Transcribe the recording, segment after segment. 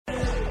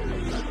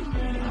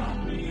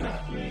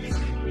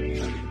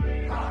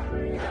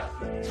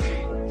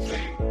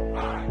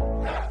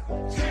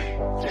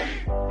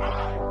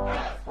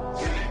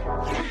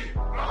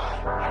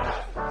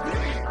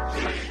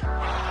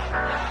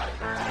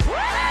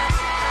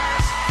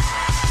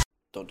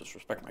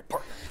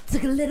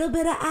Took a little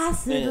bit of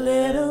acid, a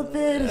little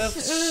bit of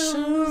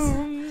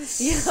shrooms.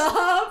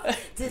 Yup.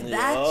 Did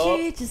that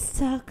tree just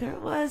talk or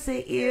was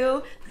it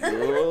you?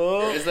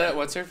 Is that,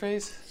 what's her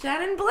face?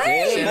 Shannon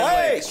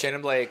Blake.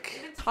 Shannon Blake.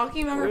 We've been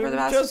talking about her for the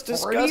past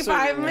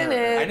 45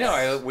 minutes. I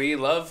know. We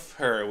love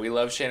her. We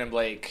love Shannon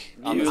Blake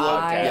on this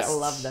podcast. I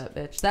love that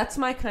bitch. That's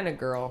my kind of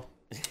girl.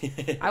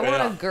 I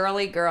want a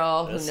girly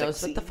girl who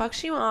knows what the fuck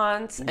she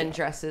wants and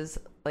dresses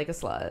like a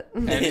slut.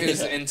 And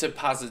who's into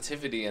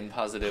positivity and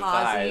positive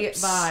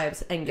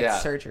vibes. And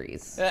gets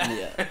surgeries.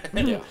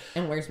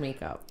 And wears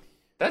makeup.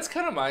 That's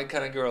kind of my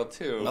kind of girl,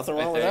 too. Nothing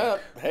wrong with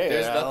that. Hey,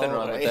 there's nothing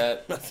wrong with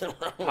that. Nothing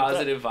wrong with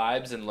positive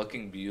vibes and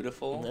looking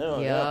beautiful.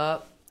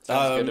 Yep.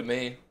 Sounds good to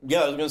me. Yeah,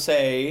 I was going to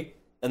say,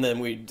 and then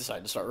we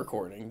decided to start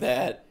recording,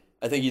 that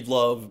I think you'd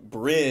love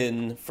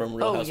Brynn from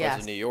Real Housewives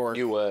of New York.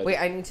 You would. Wait,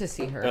 I need to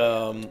see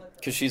her.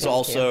 Because she's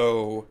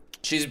also...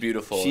 She's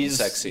beautiful and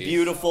sexy. She's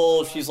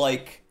beautiful. She's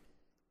like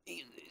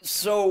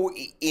so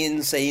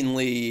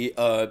insanely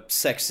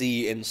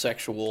sexy and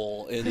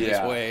sexual in this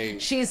way.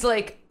 She's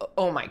like,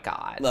 oh my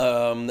God.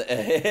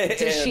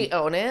 Does she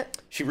own it?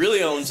 She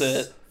really owns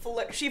it.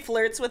 She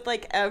flirts with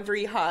like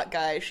every hot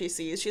guy she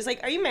sees. She's like,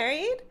 are you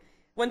married?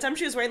 One time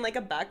she was wearing like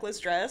a backless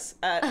dress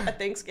at a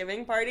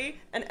Thanksgiving party,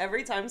 and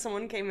every time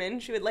someone came in,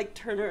 she would like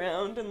turn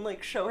around and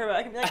like show her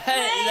back and be like,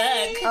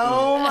 hey, look.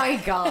 Oh my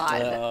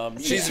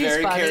God. She's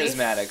very funny.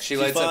 charismatic. She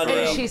lights up a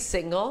room. And she's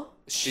single?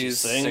 She's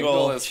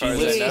single as far as I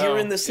know. She lives here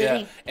in the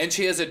city. Yeah. And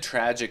she has a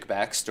tragic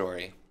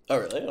backstory. Oh,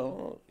 really?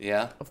 Oh.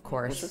 Yeah. Of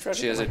course.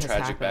 She has a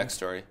tragic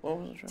backstory. What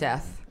was it?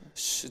 Death.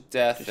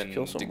 Death and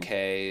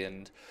decay,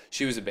 and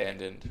she was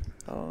abandoned.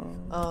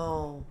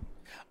 Oh,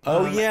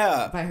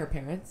 yeah. by her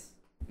parents?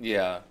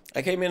 Yeah.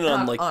 I came in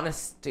on like... On a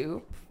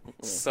stoop?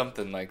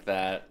 Something like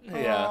that.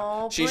 Yeah.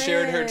 Oh, She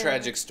shared her Brynn.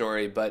 tragic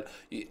story, but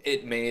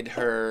it made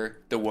her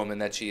the woman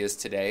that she is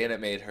today, and it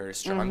made her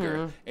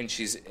stronger. And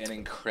she's an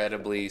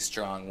incredibly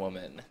strong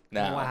woman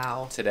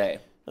now, today.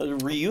 The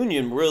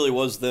reunion really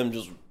was them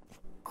just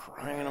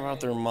crying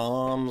about their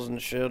moms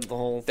and shit, the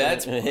whole thing.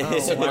 That's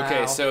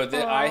okay, so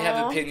I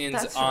have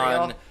opinions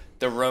on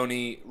the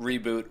Roni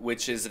reboot,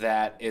 which is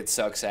that it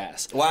sucks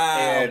ass. Wow.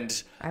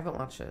 And I haven't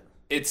watched it.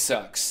 it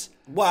sucks.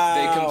 Wow.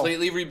 They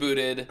completely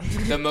rebooted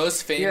the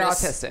most famous... You're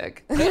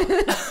autistic.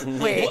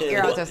 Wait,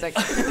 you're autistic.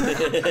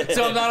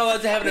 So I'm not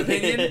allowed to have an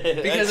opinion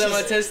because I'm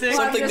autistic?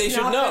 Something they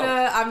should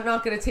know. I'm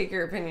not going to take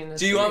your opinion.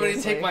 Do you want me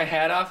to take my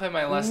hat off? Am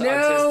I less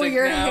autistic No,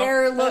 your now?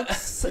 hair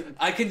looks...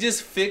 I can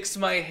just fix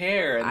my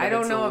hair. And I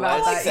don't know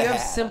about that. You have that.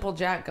 simple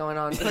Jack going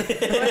on. Put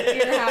your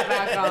hat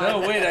back on.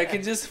 No, wait, I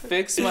can just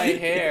fix my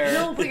hair.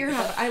 No, put your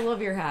hat. I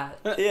love your hat.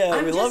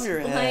 Yeah, we love your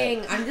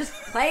hat. I'm just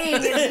playing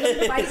and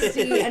being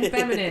feisty and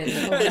feminine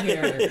over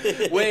here.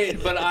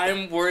 Wait, but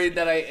I'm worried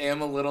that I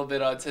am a little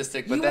bit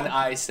autistic, but then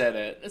I said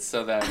it.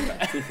 So then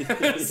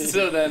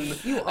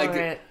You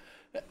aren't.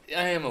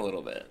 I am a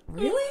little bit.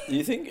 Really?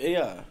 You think?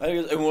 Yeah.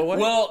 What?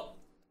 Well,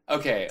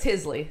 okay.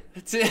 Tisley.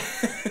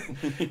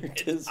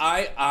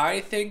 I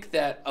think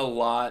that a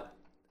lot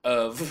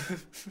of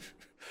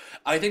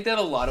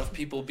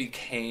people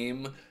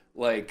became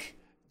like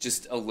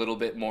just a little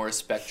bit more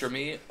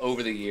spectrumy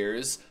over the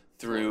years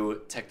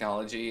through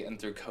technology and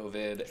through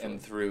COVID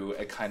and through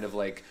a kind of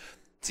like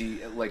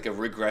a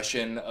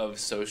regression of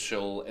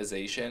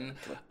socialization.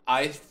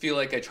 I feel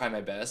like I try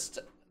my best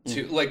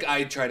to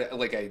I try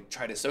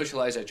to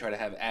socialize. I try to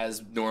have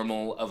as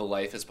normal of a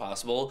life as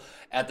possible.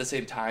 At the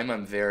same time,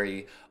 I'm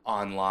very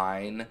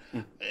online.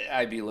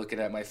 I'd be looking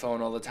at my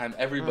phone all the time.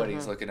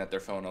 Everybody's looking at their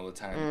phone all the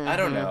time. I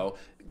don't know.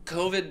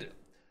 COVID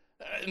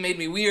made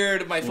me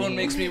weird. My phone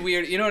makes me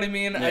weird. You know what I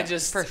mean? Yeah, I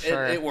just for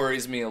sure. it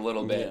worries me a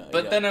little bit.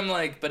 But then I'm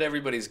like, but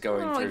everybody's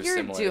going through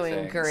similar things. You're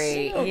doing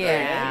great. Okay.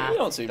 Yeah. You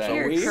don't seem so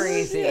You're weird.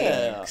 crazy.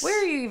 Yeah.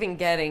 Where are you even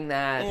getting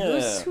that?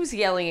 Yeah. Who's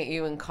yelling at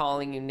you and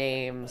calling you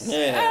names?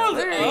 Yeah.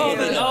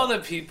 All the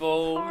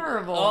people.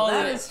 Horrible.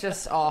 That is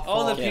just awful.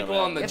 All the people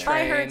on the if train.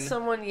 I heard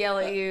someone yell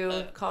at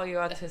you, call you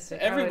autistic,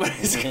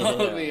 Everybody's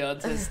calling me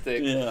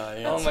autistic.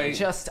 Yeah. That's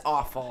just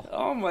awful.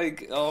 All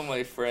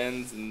my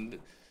friends and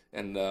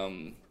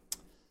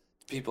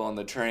people on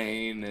the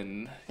train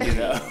and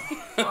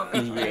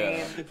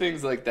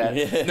things like that.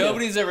 Yeah.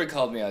 Nobody's ever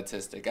called me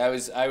autistic.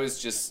 I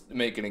was just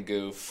making a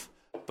goof,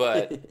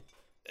 but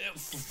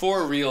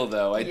for real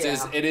though, it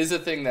is a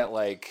thing that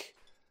like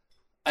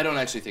I don't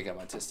actually think I'm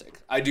autistic.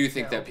 I do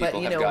think that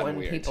people have gotten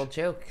weird. When people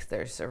joke,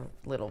 there's a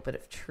little bit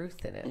of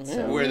truth in it.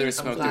 So where there's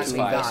smoke, there's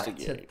fire.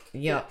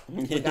 We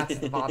got to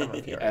the bottom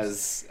of yours.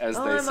 As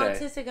I'm they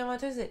say. I'm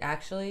autistic.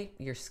 Actually,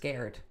 you're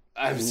scared.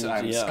 I'm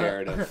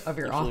scared of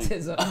your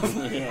autism.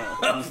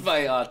 Of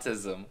my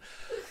autism.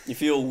 You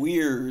feel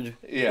weird.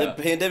 Yeah. The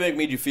pandemic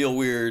made you feel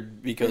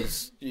weird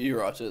because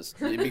you're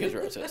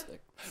autistic.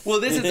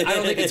 Well, I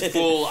don't think it's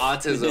full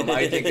autism.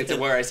 I think it's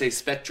where I say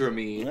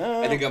spectrumy.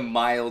 I think I'm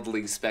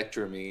mildly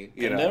spectrumy.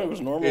 Pandemic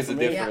was normal There's for a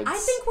me. difference. Yeah, I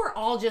think we're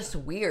all just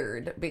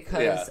weird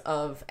because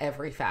of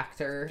every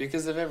factor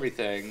Because of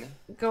everything.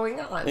 going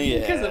on.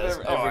 Yeah. Because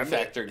of every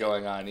factor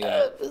going on,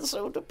 yeah. I'm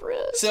so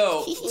depressed.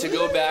 So, to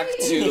go back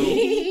to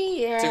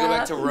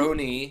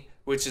Roni,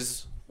 which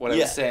is what I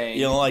was saying.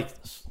 You don't like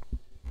this.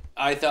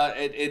 I thought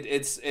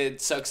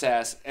it sucks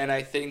ass, and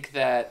I think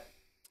that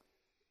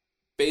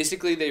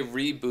basically they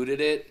rebooted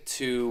it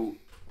to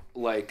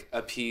like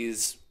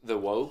appease the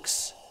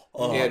wokes,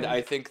 and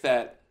I think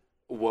that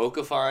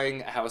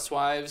wokeifying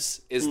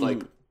Housewives is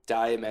like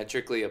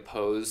diametrically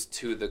opposed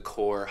to the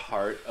core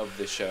heart of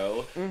the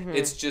show.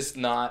 It's just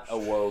not a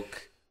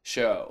woke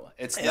show.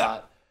 It's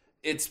not.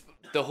 It's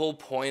the whole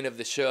point of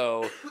the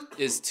show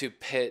is to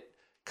pit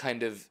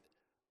kind of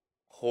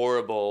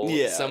horrible.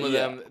 Some of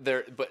them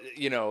they're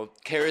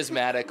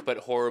charismatic but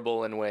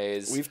horrible in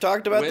ways. We've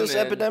talked about this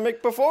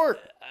epidemic before.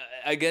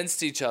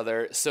 Against each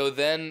other. So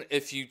then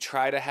if you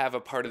try to have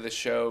a part of the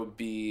show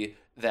be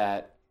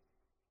that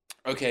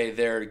okay,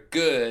 they're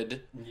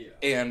good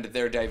and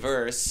they're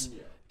diverse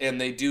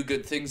and they do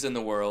good things in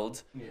the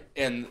world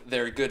and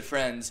they're good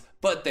friends,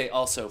 but they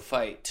also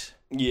fight.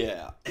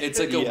 Yeah. It's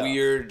like a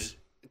weird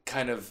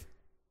kind of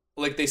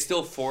like they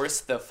still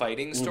force the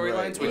fighting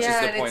storylines, which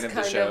is the point of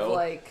the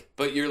show.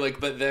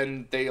 But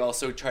then they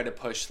also try to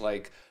push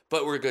like,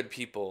 but we're good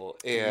people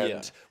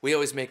and we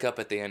always make up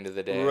at the end of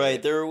the day.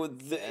 Right.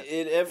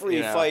 In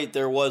every fight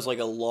there was like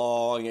a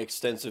long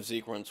extensive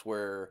sequence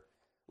where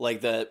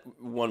like that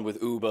one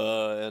with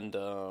Uba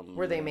and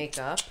where they make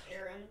up.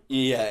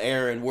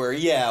 Aaron,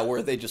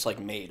 where they just like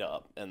made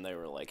up and they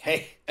were like,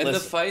 hey. And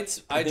listen. the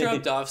fights, I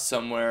dropped off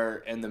somewhere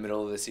in the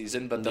middle of the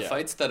season, but the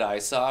fights that I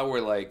saw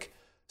were like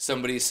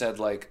somebody said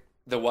like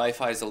the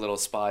Wi-Fi's a little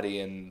spotty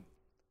in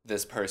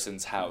this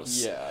person's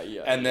house.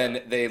 And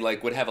then they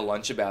like would have a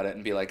lunch about it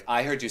and be like,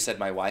 I heard you said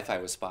my Wi-Fi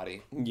was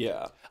spotty.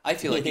 I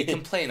feel like you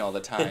complain all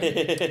the time.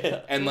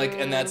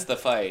 And that's the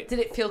fight. Did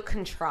it feel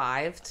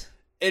contrived?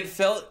 It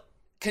felt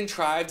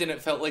contrived and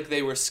it felt like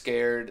they were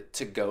scared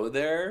to go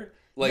there.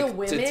 Like the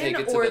women to take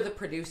it to or the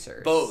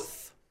producers?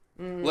 Both.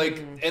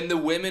 Like, and the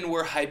women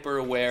were hyper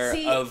aware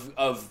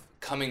of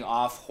coming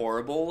off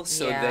horrible,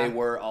 so they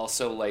were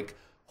also like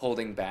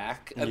holding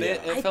back a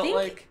bit. It felt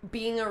like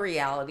being a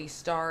reality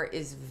star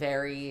is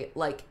very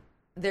like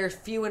they're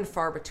few and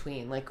far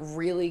between. Like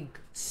really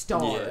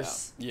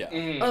stars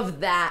of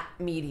that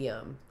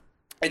medium.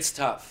 It's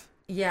tough.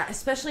 Yeah,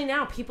 especially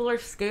now people are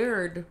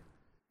scared,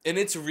 and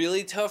it's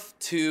really tough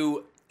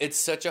to. It's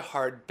such a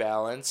hard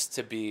balance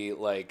to be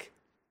like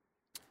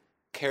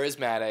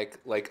charismatic,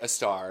 like a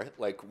star,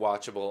 like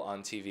watchable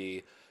on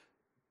TV,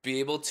 be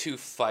able to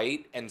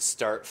fight and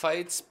start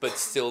fights, but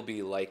still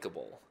be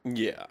likable.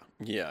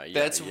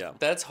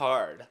 That's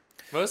hard.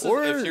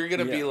 If you're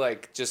gonna be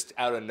like just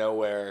out of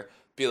nowhere,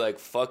 be like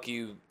fuck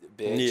you,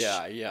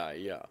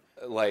 bitch.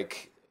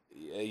 Like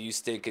you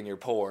stink and you're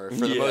poor.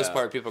 For the most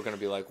part, people are gonna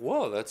be like,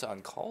 whoa, that's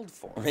uncalled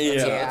for.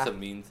 That's a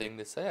mean thing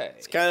to say.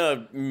 It's kind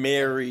of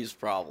Mary's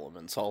problem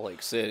in Salt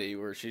Lake City,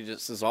 where she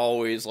just is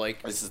always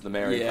like, this is the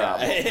Mary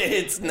problem.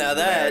 It's now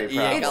that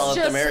it's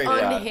just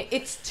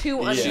it's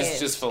too unhinged.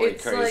 She's just fully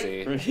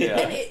crazy.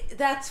 Like, and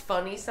that's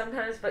funny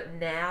sometimes, but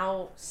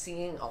now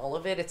seeing all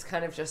of it, it's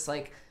kind of just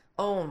like,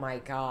 oh my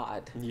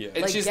god.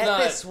 Like, she's get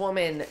not, this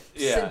woman,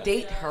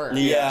 sedate her.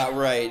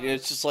 Right.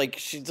 It's just like,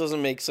 she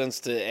doesn't make sense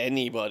to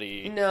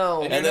anybody.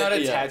 No. And you're not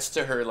attached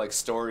to her, like,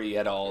 story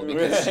at all,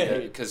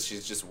 because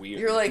she's just weird.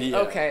 You're like,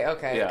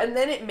 okay. Yeah. And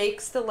then it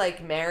makes the,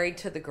 like, married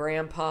to the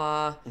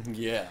grandpa.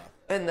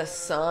 And the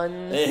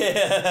son.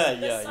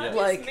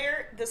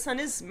 The son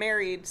is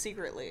married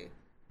secretly.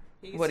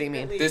 What do you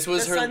mean? The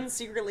son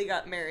secretly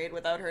got married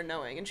without her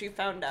knowing, and she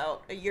found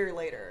out a year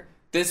later.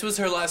 This was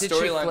her last storyline. Did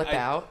she flip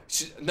out?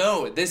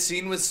 No, this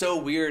scene was so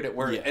weird at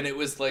work, and it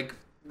was like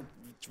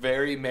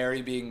very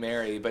Mary being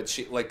Mary. But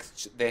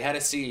they had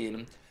a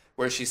scene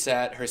where she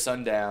sat her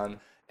son down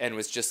and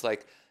was just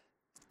like,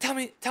 "Tell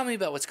me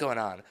about what's going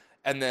on."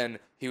 And then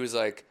he was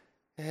like,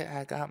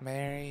 I got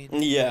married.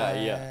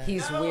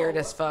 He's weird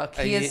as fuck.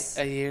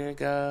 A year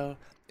ago,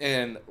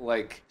 and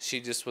like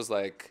she just was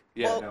like,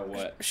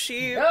 what?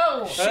 She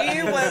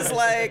was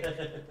like,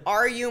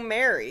 "Are you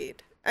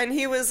married?" And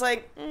he was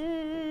like,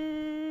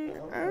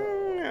 I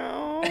don't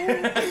know.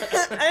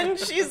 And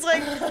she's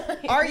like,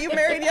 "Are you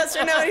married, yes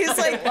or no?" And he's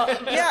like,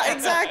 "Yeah,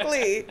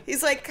 exactly."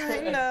 He's like,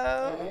 kind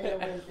of.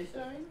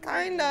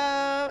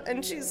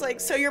 And she's like,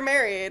 "So you're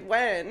married,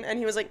 when?" And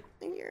he was like,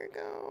 "A year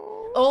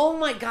ago." Oh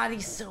my god,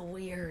 he's so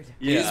weird.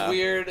 He's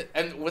weird,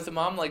 and with a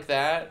mom like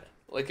that,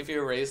 like if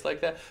you're raised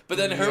like that. But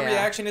then her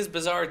reaction is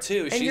bizarre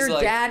too. And she's your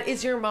like, dad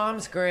is your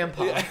mom's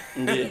grandpa.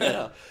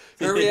 Her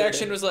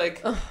reaction was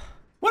like,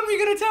 when were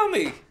you gonna tell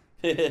me?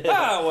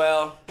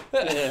 Well.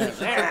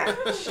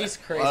 She's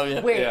crazy.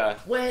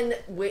 When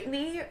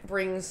Whitney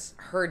brings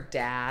her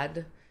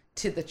dad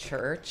to the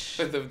church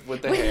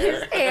with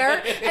his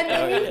hair, and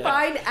then you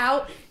find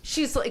out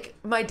she's like,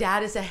 my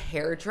dad is a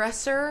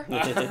hairdresser.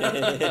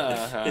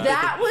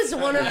 That was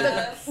one of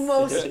the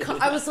most.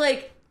 I was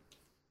like,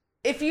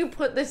 if you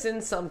put this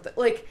in something,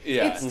 like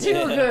it's too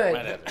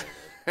good.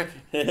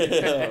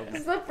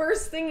 It's the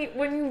first thing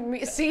when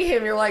you see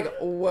him, you're like,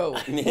 whoa.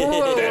 The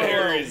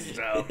hair is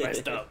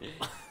messed up.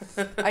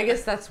 I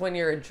guess that's when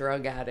you're a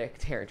drug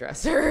addict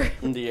hairdresser.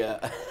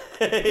 Yeah.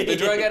 The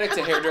drug addict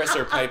to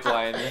hairdresser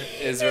pipeline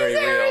is very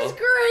His hair real. is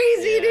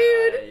crazy,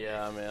 dude.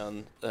 Yeah,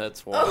 man.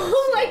 That's wild.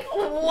 Oh, like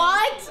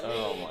what?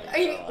 Oh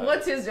my god.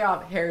 What's his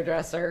job?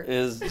 Hairdresser.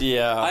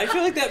 I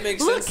feel like that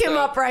makes Look sense. him though.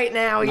 up right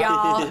now,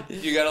 y'all.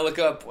 You gotta look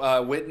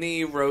up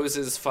Whitney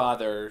Rose's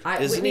father.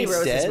 Isn't Whitney he Rose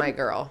is dead? my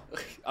girl.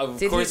 Of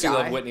Did course he you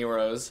die? love Whitney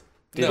Rose.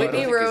 Whitney I don't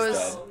think he's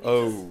Rose- dead.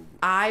 Oh.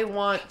 I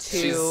want to.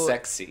 She's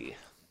sexy.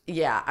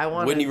 Yeah, I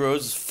want. Whitney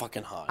Rose is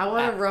fucking hot. I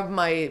want to rub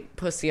my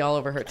pussy all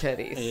over her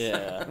titties.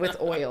 Yeah.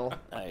 With oil.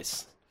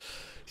 Nice.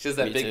 She has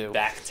that Me big too.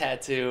 back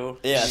tattto.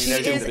 Yeah, She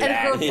she's is, too and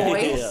her bad.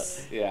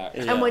 voice. Yeah.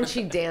 And when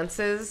she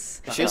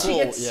dances, She and gets she a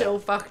little- gets yeah. so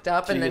fucked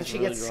up, She and then gets she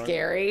really gets drunk.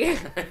 scary.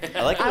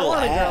 I like I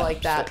want a girl abs.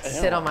 like that to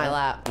sit on my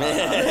lap.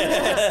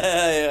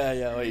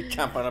 yeah. Well, you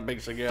camp on a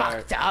big cigar.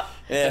 Fucked up.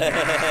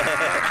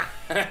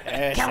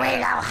 Can Can we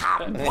go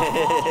home?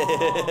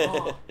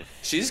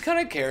 She's kind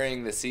of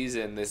carrying the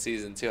season this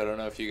season too. I don't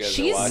know if you guys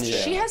are watching.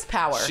 She has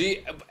power.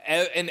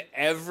 And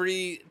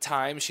every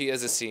time she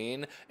has a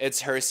scene,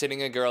 it's her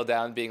sitting a girl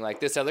down, being like,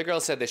 "This other girl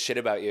said this shit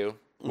about you.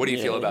 What do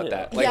you feel about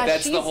that?" Like Yeah,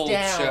 that's the she's whole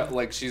down. show.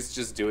 Like she's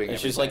just doing it.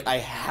 And she's like, I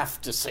have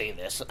to say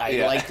this. I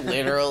Yeah. like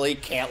literally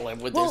can't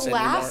live with Well, this anymore.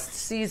 last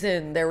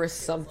season there was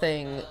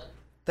something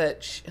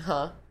that,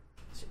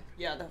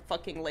 Yeah, the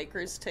fucking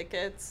Lakers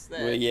tickets. That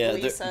Well, yeah, the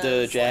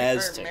Lisa's,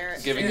 Jazz like,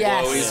 tickets. giving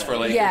Yes. blowies for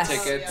like Yes.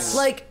 tickets,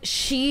 Like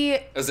she.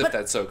 as if but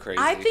that's so crazy.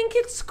 I think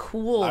it's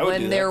cool I would do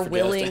when that they're for jazz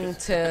willing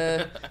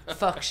to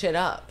fuck shit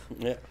up.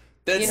 Yeah.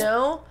 that's, You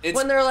know, it's-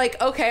 when they're like,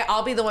 okay,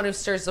 I'll be the one who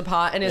stirs the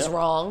pot and is Yep.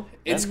 wrong.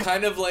 it's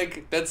kind of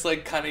like that's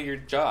like kind of your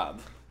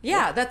job.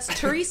 Yeah, that's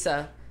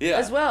Teresa Yeah.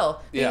 as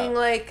well. Yeah. Being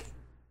like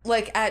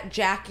at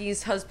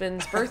Jackie's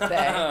husband's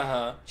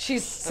birthday,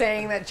 she's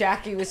saying that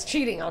Jackie was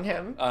cheating on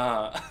him.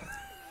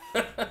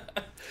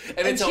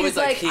 And it's always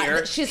like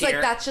here. she's here,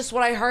 like, that's just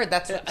what I heard.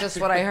 That's just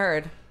what I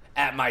heard.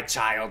 at my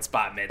child's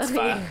bat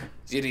mitzvah.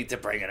 You need to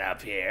bring it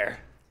up here.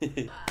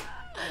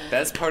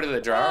 That's part of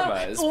the drama.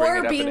 Is bringing Or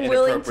it up being in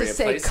willing to inappropriate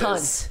say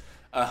places.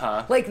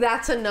 cunt. Like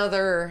that's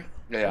another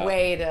Yeah.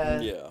 way to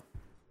Yeah.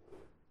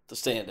 To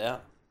stand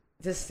out.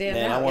 stand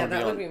Man, I out. wanna Yeah, that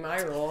be would on- be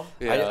my rule.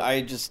 Yeah.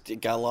 I just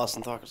got lost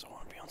in thought because I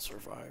want to be on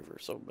Survivor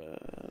so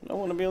bad. I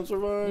want to be on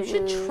Survivor. You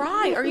should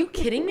try. Are you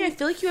kidding me? I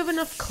feel like you have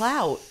enough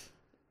clout.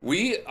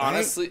 We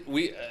honestly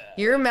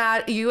You're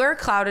mad. You are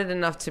clouded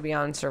enough to be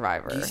on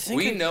Survivor.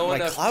 we know my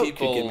enough clout could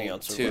people get me on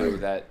too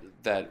Survivor.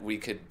 that we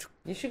could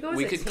You should go as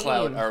we a could team.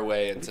 clout our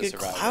way into We could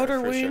Survivor. clout our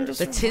for way sure. into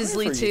The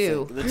Tisley Survivor, you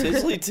 2. think? The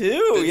Tisley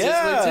 2,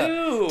 yeah.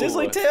 Tisley 2.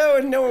 Tisley 2,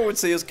 and no one would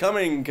see us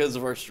coming because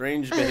of our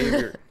strange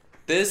behavior.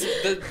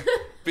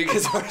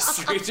 Because of our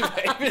strange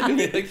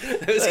behavior. Like,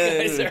 those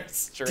guys are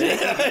strange.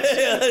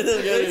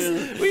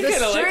 We The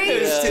kind of like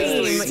strange those team.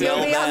 Tisley too.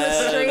 You'll be on the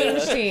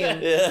strange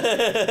team.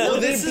 You'll be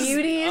this is,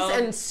 beauties um,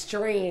 and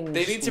strange.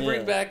 They need to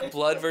bring back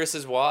Blood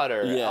versus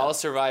Water. Yeah. All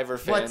Survivor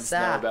What's fans know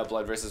that? about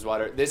Blood versus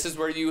Water. This is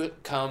where you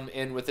come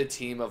in with a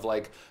team of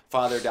like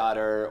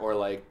father-daughter or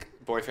like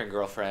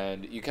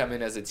boyfriend-girlfriend. You come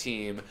in as a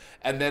team,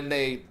 and then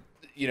they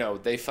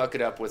fuck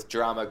it up with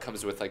drama.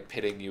 Comes with like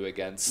pitting you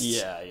against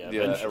the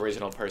eventually.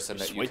 original person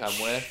that you come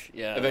Switch. with.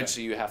 Yeah.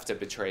 Eventually, you have to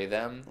betray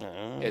them.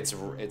 Oh. It's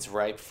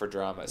ripe for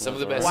drama. Some of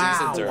the best Wow.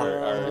 seasons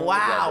are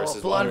Wow.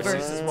 Blood Blood versus Water.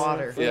 versus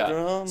water. Yeah.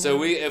 Drama.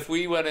 So if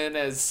we went in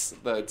as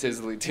the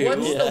Tisley 2.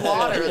 What's the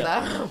water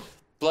though?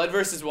 Blood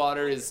versus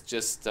water is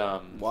just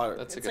Water.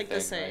 That's a It's good like thing,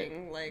 the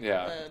saying, right? like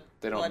Yeah, the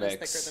they don't blood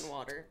mix. is thicker than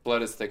water.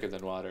 Blood is thicker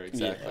than water.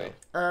 Exactly.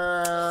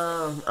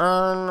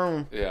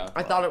 Yeah.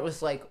 I thought it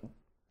was like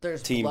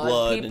there's Team blood,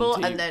 blood and people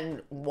team- and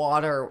then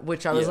water,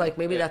 which I was Yeah. like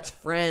maybe that's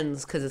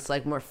friends because it's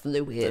like more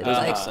fluid. Does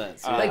Like, make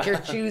sense. like you're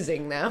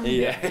choosing them.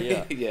 Yeah.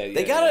 Yeah.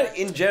 They gotta,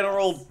 in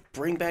general,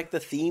 bring back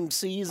the theme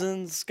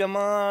seasons. Come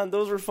on,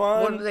 those were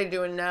fun. What are they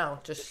doing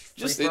now? Just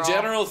The free-for-all?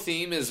 general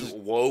theme is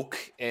woke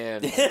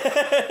and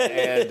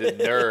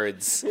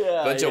nerds.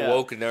 Yeah, Bunch of yeah.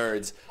 woke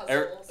nerds.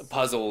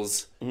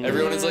 Puzzles.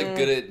 Everyone is like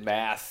good at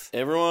math.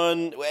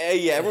 Everyone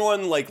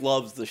like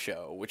loves the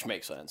show, which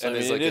makes sense. And I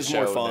is, mean, like, it a is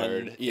more show fun.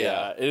 nerd. Yeah,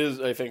 Yeah. it is.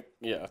 I think.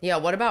 Yeah. Yeah,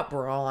 what about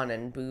brawn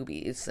and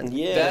boobies and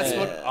Yeah. That's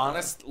what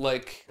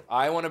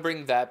I want to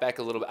bring that back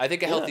a little bit. I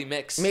think a healthy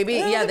mix. maybe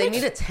Yeah, they that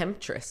need a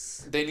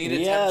temptress. They need a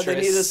Yeah, temptress.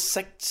 they need a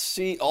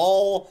sexy,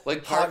 all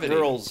Like hot Parvati.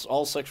 girls,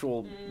 all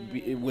sexual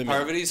women.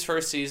 Parvati's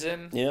first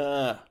season.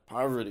 Yeah,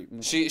 Parvati.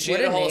 She What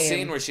had a a whole name.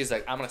 scene where she's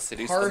like, I'm gonna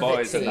seduce Parvati. the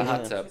boys in the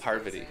hot tub.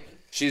 Parvati.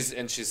 She's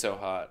so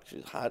hot.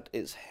 She's hot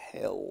as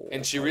hell.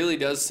 And she really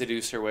does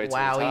seduce her way to the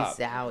Wowie top.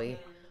 zowie.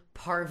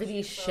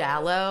 Parvati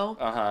Shallow.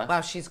 Uh-huh.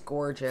 Wow, she's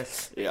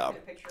gorgeous. Yeah.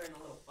 Picture in a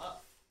little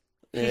buff.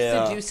 She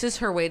Yeah. seduces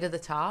her way to the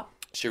top.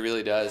 She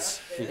really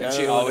does. And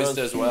she really always does.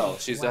 does well.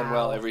 She's done Wow.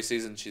 well every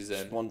season she's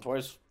in. Won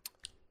twice.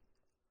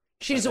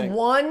 She's think.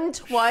 won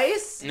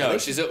twice. No,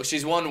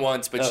 she's won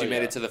once, but Oh, she made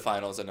yeah. it to the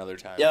finals another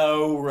time.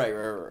 Oh, right.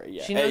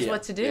 Yeah. She knows yeah.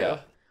 what to do. Yeah.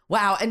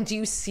 Wow, and do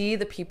you see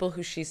the people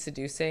who she's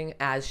seducing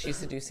as she's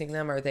seducing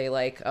them? Are they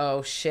like,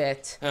 oh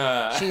shit,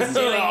 she's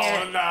doing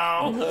it?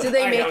 No. Do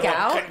they make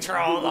out?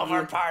 Control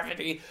over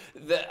Parvati.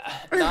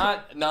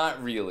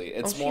 Not really.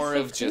 It's more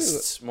of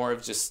just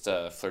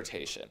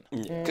flirtation.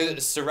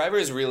 Because Survivor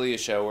is really a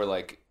show where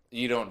like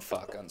you don't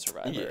fuck on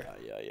Survivor.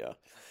 Yeah.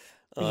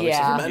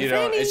 Yeah. You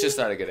don't. It's just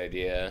not a good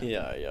idea.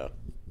 Yeah.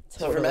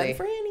 Totally.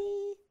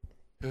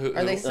 Franny.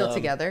 Are they still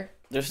together?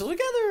 They're still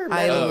together.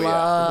 I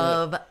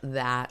love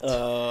that.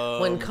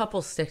 When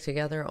couples stick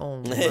together, oh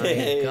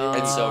my god.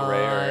 It's so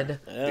rare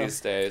these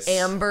days.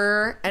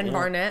 Amber and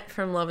Barnett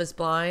from Love is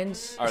Blind.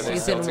 Are they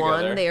season still 1,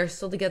 together? they are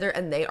still together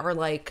and they are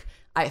like,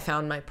 I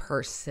found my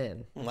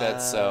person.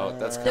 That's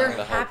kind They're of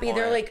the happy. whole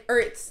They're point.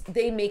 like,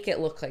 they make it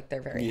look like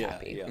they're very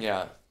happy.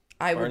 Yeah.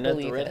 I would Barnett,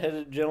 believe the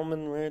redheaded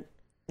gentleman, right?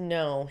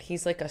 No,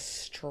 he's like a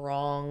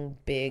strong,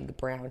 big,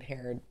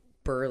 brown-haired,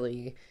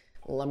 burly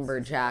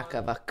lumberjack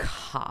of a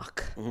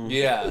cock.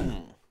 Yeah.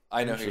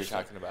 I know who you're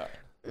talking about.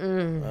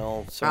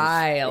 Well,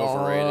 I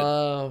overrated.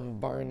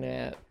 love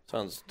Barnett.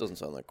 Doesn't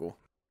sound that cool.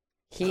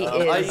 He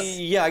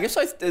is I guess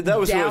that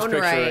was who I was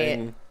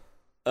picturing.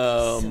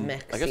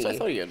 smexy. I guess I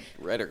thought he had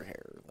redder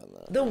hair than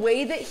that. The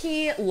way that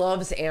he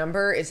loves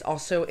Amber is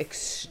also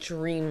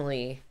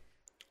extremely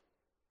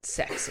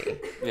sexy.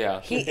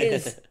 Yeah. He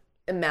is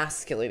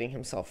emasculating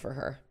himself for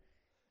her.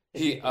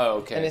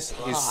 Okay. And it's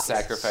He's hot.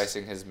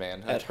 sacrificing his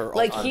manhood. At her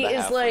Like on he is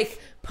behalf of- like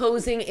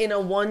posing in a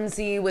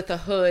onesie with a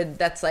hood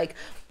that's like,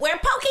 we're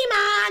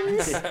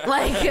Pokemons.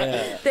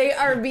 Like they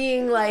are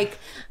being like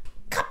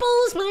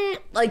couples, man.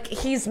 Like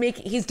he's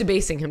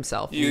debasing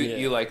himself.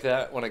 You like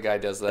that when a guy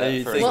does that?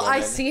 You For think- a Well, I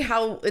woman? see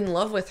how in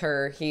love with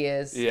her he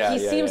is. Yeah,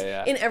 he yeah, seems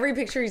yeah. in every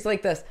picture he's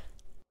like this.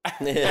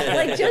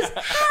 Like just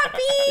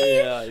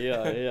happy.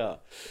 Yeah.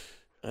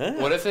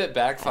 What if it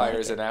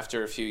backfires and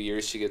after a few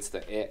years she gets the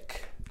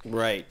ick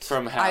Right.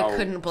 from how I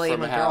couldn't blame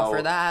from a girl how,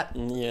 for that.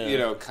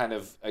 Yeah. Kind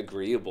of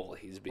agreeable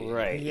he's being.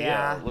 Right.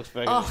 Yeah. Looks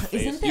back Oh, at his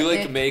face. isn't You that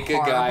like ick make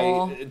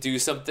horrible? a guy do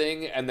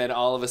something and then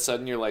all of a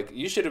sudden you're like,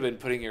 you should have been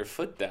putting your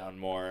foot down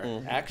more.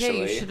 Yeah,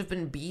 Actually, you should have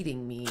been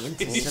beating me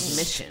into You should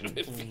submission. have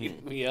been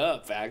beating me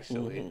up.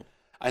 Actually,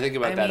 I think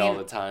about that all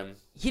the time.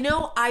 You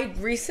know, I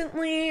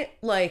recently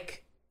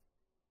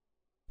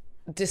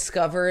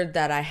discovered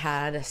that I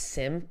had a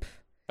simp,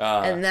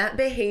 and that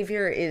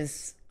behavior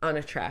is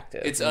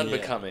unattractive. It's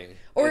unbecoming.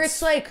 Or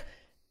it's like,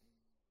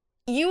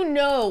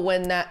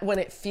 when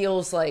it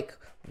feels like,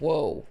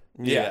 whoa.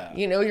 Yeah.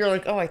 You know, you're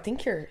like, oh, I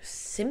think you're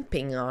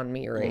simping on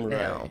me right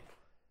now.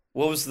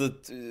 What was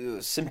the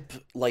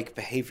simp-like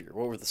behavior?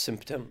 What were the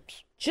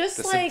symptoms? Just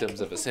The like,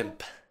 symptoms of a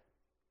simp.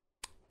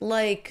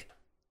 like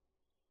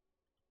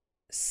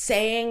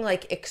saying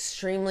like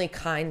extremely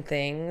kind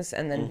things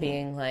and then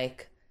being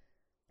like,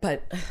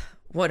 but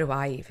what do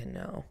I even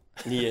know?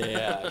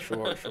 Yeah,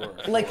 sure.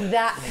 Like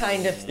that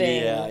kind of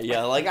thing.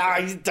 Yeah. Like,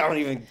 you don't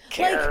even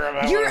care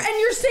about You're it. and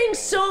you're saying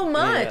so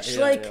much.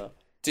 Yeah.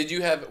 Did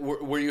you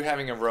were you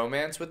having a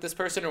romance with this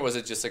person, or was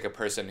it just like a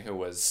person who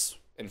was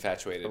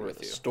infatuated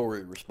with you?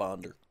 Story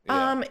responder.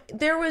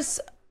 There was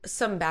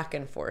some back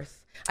and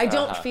forth. I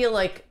don't feel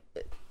like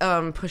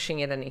pushing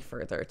it any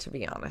further, to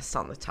be honest,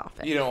 on the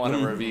topic. You don't want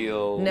to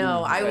reveal.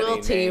 No, I will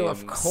any tell you, of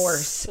names.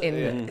 course,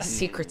 in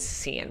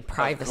secrecy and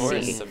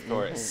privacy. Of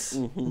course.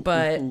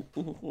 But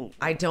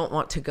I don't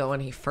want to go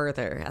any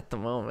further at the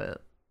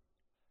moment.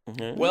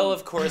 Well,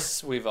 of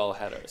course, we've all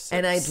had our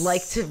And I'd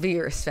like to be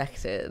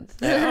respected.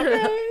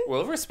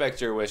 We'll respect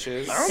your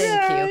wishes.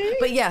 Thank you.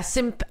 But yeah,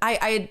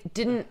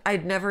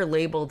 I'd never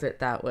labeled it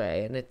that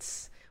way. And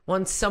it's,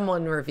 once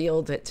someone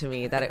revealed it to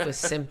me that it was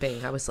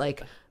simping, I was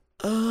like,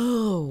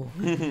 oh,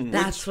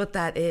 that's what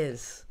that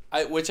is.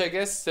 Which I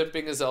guess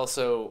simping is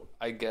also,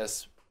 I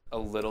guess, a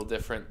little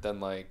different than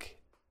like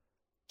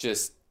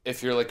just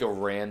if you're like a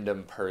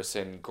random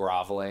person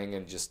groveling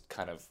and just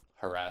kind of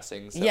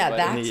harassing somebody. Yeah,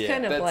 that's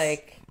kind of That's-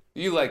 like,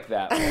 You like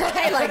that.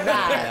 I like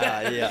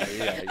that.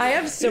 Yeah. I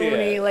have so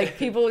many, like,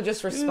 people who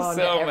just respond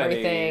to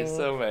everything.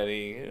 So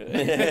many.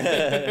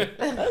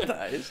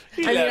 Nice.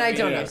 I mean, I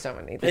don't have so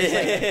many.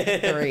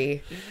 There's like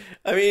 3.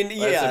 I mean,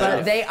 yeah.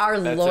 But they are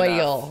That's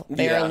loyal. enough.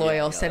 They are Yeah,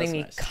 loyal, yeah, sending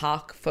me that's nice.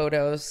 cock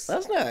photos.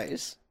 That's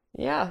nice.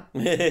 Yeah.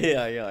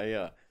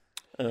 Yeah.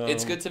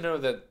 It's good to know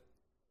that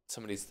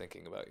somebody's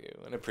thinking about you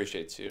and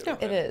appreciates you.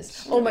 It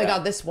is. Oh my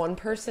God. This one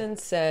person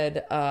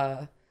said,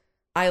 I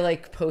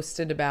like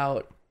posted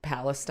about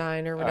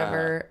Palestine or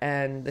whatever,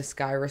 and this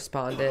guy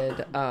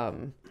responded,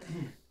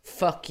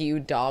 fuck you,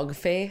 dog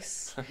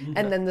face.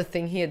 And then the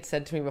thing he had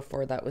said to me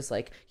before that was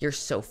like, you're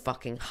so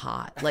fucking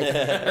hot. Like,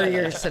 or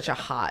you're such a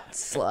hot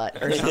slut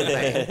or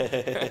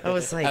something. I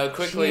was like, How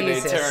quickly they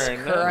Jesus turn.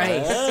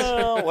 Christ.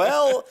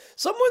 Well,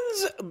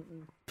 someone's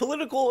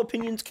political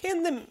opinions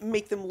can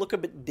make them look a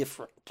bit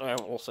different, I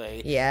will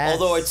say. Yes.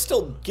 Although I'd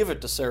still give it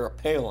to Sarah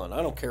Palin.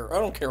 I don't care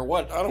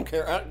what. I don't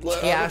care.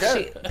 Yeah,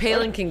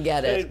 Palin can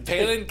get it.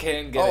 Palin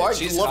can get Oh, it. I'd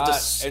She's love to hot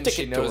stick and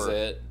she it to knows her.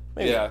 it.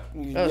 Maybe. Yeah.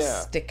 Oh,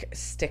 Yeah.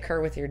 stick her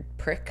with your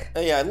prick.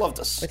 Yeah, I'd love to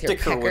your stick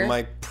her with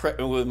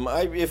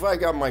my if I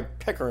got my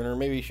pecker in her,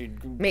 maybe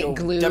she'd Make go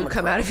glue Democrat.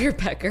 come out of your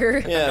pecker.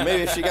 Yeah,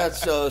 maybe if she got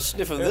a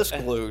sniff of this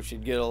glue,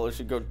 she'd go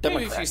Maybe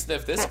Democrat. if you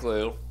sniff this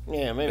glue.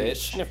 Yeah, maybe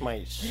Bitch. sniff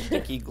my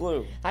sticky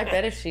glue. I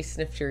bet if she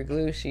sniffed your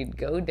glue, she'd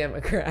go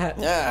Democrat.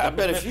 Yeah, I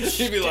bet if you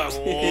She'd be like,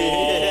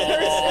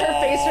 Her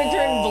face would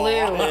turn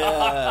blue.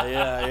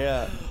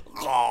 yeah.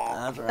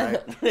 That's right.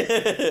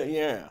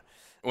 Yeah.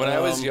 When I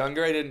was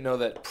younger, I didn't know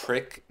that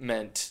prick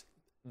meant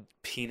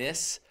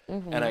penis,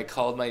 and I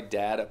called my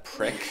dad a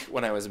prick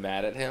when I was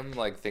mad at him,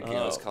 like thinking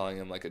I was calling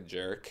him like a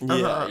jerk.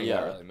 Yeah, He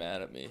got really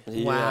mad at me.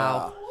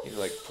 Wow. He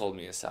like pulled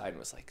me aside and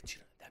was like, "Do you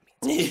know what that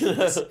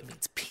means? It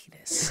means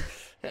penis."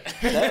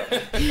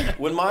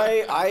 When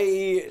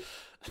I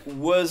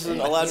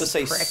wasn't allowed to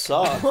say prick.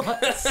 suck.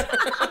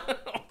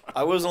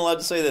 I wasn't allowed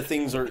to say that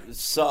things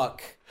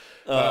suck.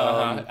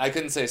 I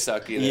couldn't say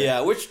suck either. Yeah,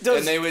 which does.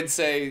 And they would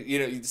say,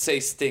 you say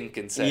stink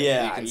and say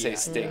you can say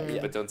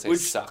stink, but don't say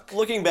suck.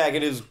 Looking back,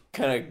 it is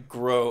kind of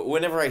gross.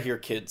 Whenever I hear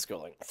kids go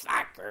like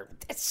 "fuck" or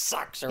 "that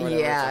sucks" or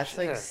whatever, Yeah, it's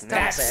like, stop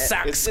That it.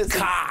 sucks, It's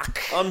cock.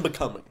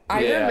 unbecoming.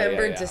 I Yeah,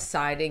 remember yeah.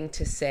 deciding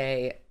to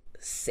say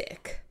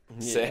sick.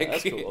 Sick.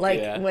 that's cool.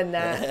 Like Yeah. when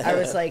I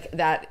was like,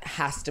 that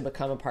has to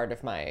become a part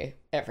of my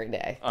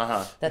everyday.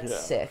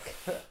 That's sick.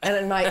 And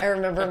then I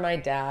remember my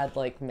dad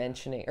like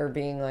mentioning or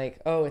being like,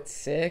 "Oh, it's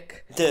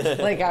sick."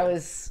 Like I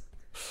was.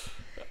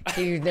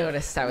 You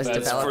noticed I was That's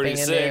developing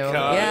pretty a sick, new.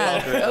 huh?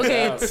 Yeah.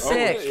 Okay, it's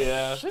sick.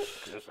 Yeah.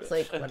 It's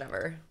like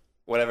whatever.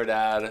 Whatever,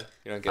 Dad.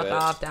 You don't get Fuck it.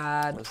 off,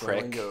 Dad.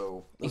 Prick.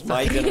 That's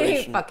my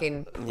generation.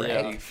 Fucking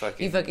prick.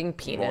 You You fucking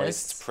penis.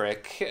 moist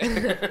prick.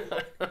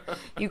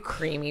 You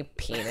creamy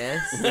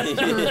penis.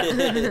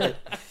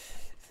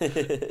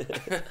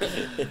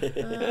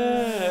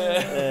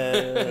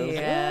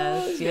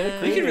 Yes. You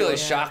can really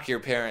shock your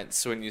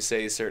parents when you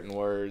say certain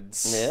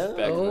words. Yeah. Back in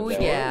the Oh,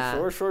 day.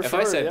 yeah. Sure. If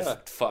I said yeah.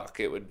 fuck,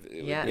 it would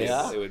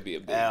Yes. it would be a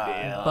big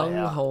deal.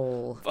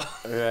 Bunghole.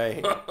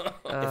 Right.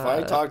 If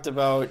I talked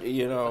about,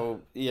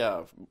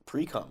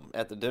 pre-cum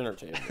at the dinner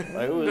table,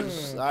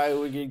 I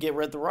would get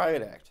read the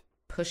riot act.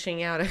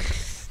 Pushing out a.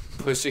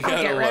 Pushing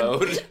out get a red.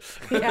 load.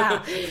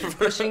 Yeah.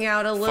 Pushing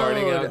out a load.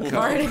 Farting out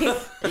cum.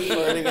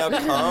 Farting out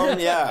cum,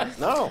 yeah.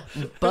 No.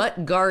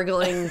 Butt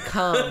gargling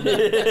cum.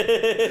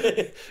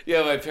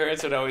 Yeah, my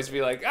parents would always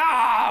be like,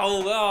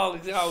 oh,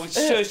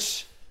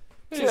 shush.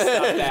 Just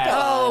stop that.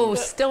 Oh,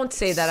 don't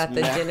say that at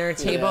the dinner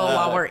table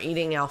while we're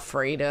eating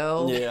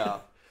Alfredo. Yeah.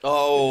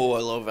 Oh, I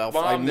love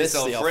Alfredo. I Mom, miss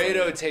this the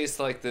Alfredo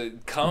tastes like the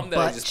cum that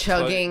I Butt just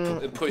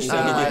chugging, pushed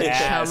out of my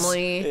ass.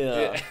 chumley,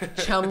 Yeah.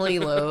 chumley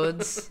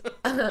loads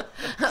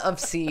of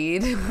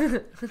seed.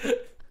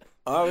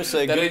 I would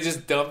say That I good.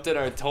 just dumped in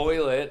our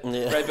toilet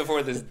Yeah. right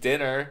before this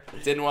dinner.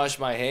 Didn't wash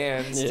my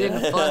hands.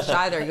 Didn't flush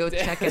either. Go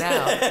check it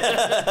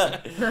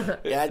out.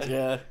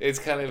 Gotcha. It's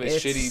kind of a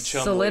It's shitty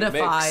chum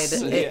solidified.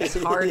 mix. It's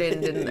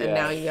hardened, and Yeah.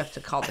 now you have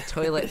to call the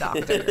toilet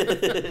doctor.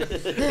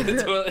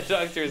 The toilet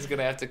doctor is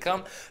gonna have to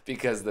come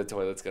because the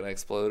toilet's gonna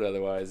explode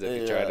otherwise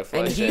if you try to And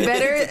flush he it.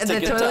 better, the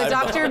Take a toilet time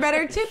doctor out.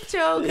 better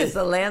tiptoe because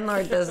the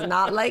landlord does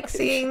not like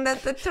seeing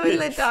that the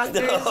toilet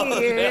doctor's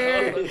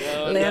here.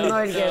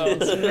 Landlord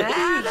gets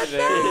mad at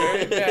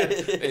Very, that. very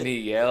bad. And he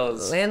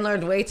yells.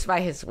 Landlord waits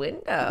by his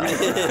window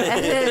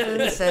and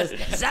then says,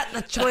 "Is that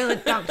the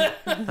toilet doctor?"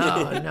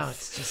 Oh no,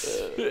 it's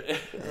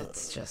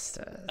just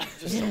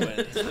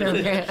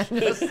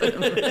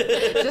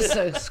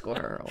a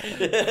squirrel.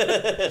 Time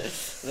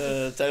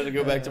to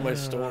go back to my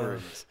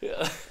stories.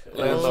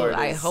 Landlord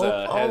I is, hope.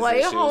 has I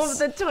issues. hope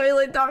the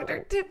toilet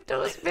doctor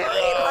tiptoes very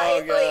Oh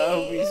lightly. god, I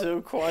hope he's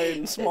so quiet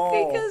and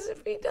small. Because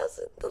if he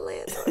doesn't, the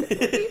landlord will be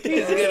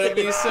He's gonna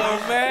be so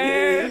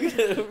mad. And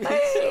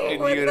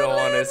you don't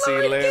want to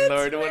see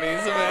landlord when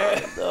he's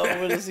mad. Oh,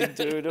 what does he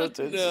do? Don't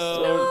do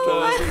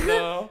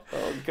No.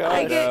 Oh god.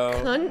 I get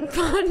cunt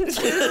punches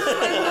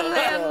when the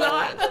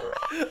landlord.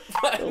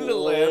 I'm the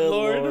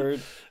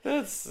landlord.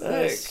 That's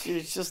sick. You're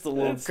just a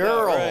little That's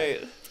girl. not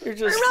right. You're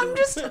just. I'm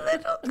just a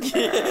little.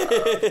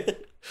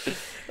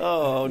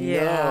 Oh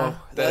Yeah. no.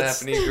 That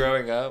happened to you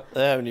growing up?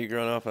 That happened to you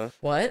growing up, huh?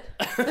 What?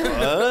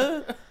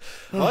 What?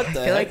 What I the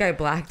feel heck? like I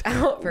blacked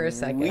out for a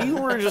second. We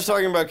were just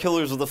talking about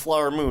Killers of the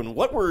Flower Moon.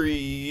 What were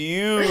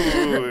you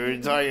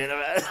talking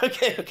about?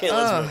 Okay, let's move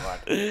on.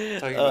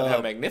 Talking about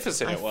how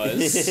magnificent it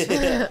was.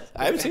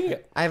 I haven't seen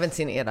it. I haven't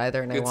seen it yet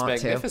either, and I It's want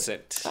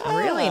magnificent. to.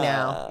 Really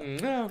now?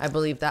 No. I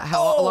believe that.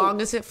 How long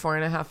is it?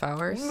 4.5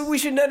 hours? We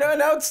should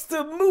announce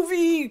the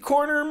movie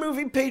corner,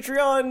 movie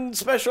Patreon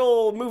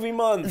special movie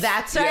month.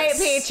 That's Yes. right,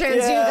 patrons.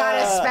 You got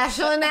a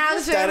special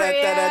announcement for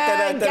you.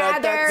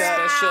 Gather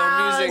Special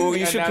round. music. Oh,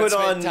 you should put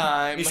on. announcement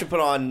time. You should put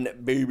on.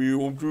 Baby,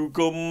 won't you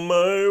come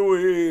my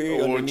way?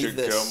 Won't you underneath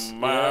this. come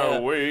my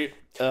way?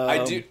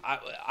 I do.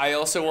 I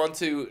also want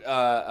to,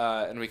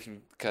 and we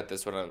can cut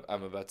this what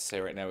I'm about to say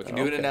right now. We can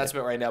do an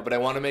announcement right now, but I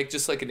want to make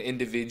just like an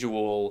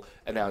individual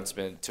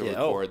announcement to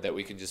record that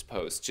we can just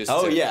post. Just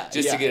to get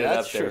it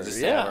up there, just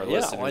to have our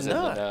listeners in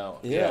the know.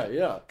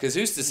 Yeah. Because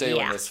who's to say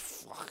when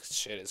this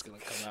shit is gonna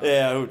come out?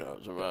 Yeah, who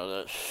knows about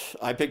it?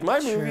 I picked my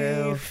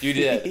movie. You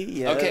did.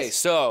 Yes. Okay,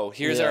 so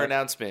here's our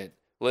announcement.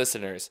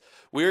 Listeners,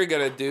 we're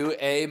gonna do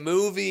a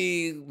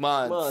movie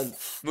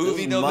month.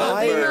 Movie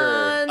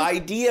November. My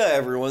idea,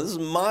 everyone. This is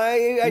my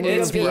idea.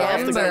 Movie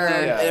November.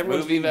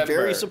 Everyone's Movie been very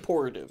November.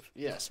 supportive.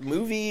 Yes,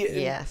 movie.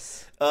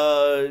 Yes.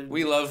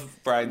 We love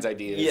Brian's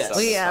ideas. Yes.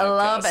 We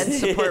love and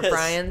support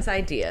Brian's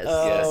ideas.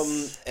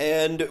 Yes.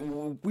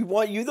 And we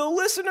want you, the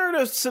listener,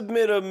 to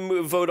submit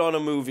vote on a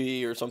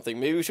movie or something.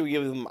 Maybe we should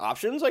give them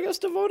options, I guess,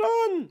 to vote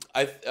on.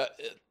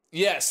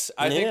 Yes,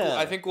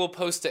 I think we'll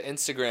post an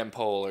Instagram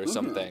poll or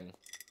something.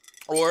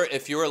 Or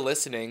if you're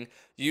listening,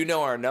 you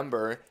know our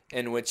number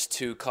in which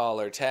to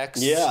call or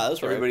text. Yeah,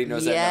 that's right. Everybody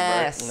knows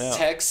that number. Yeah.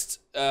 Text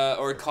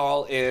or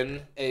call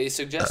in a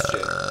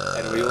suggestion,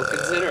 and we will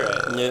consider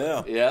it.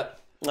 Yeah. Yep.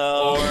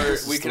 Or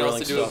we can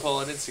also do a poll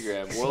on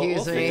Instagram.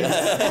 Excuse me.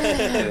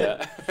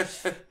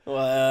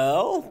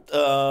 Well,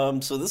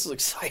 so this is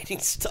exciting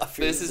stuff.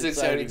 This is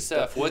exciting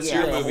stuff. What's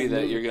your movie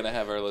that you're going to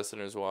have our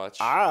listeners watch?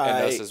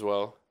 And us as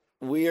well.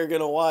 We are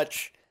going to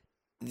watch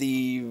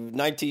the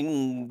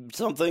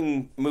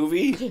 19-something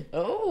movie.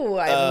 Oh,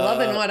 I'm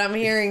loving what I'm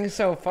hearing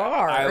so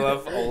far. I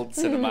love old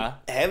cinema.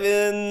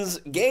 Heaven's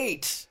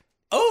Gate.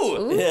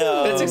 Oh,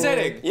 that's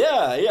exciting.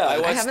 Yeah. I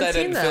watched that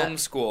in film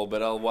school,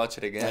 but I'll watch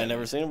it again. I've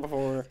never seen it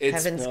before.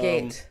 It's, Heaven's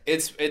Gate.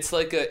 It's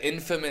like an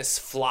infamous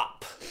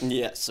flop.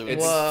 Yes.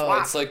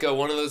 It's like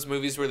one of those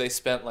movies where they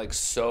spent like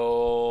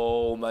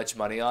so much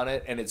money on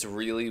it, and it's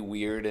really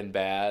weird and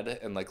bad,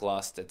 and like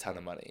lost a ton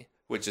of money,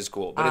 which is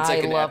cool. But it's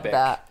like an epic.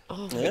 That.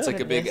 Oh, it's like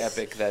a big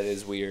epic that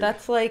is weird.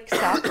 That's like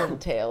Southland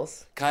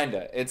Tales.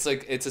 Kinda. It's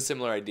a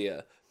similar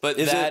idea. But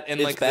Is that it- in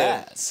it's like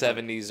bad. the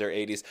 70s or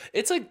 80s.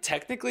 It's like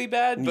technically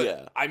bad, but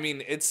Yeah. I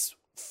mean it's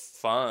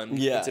fun.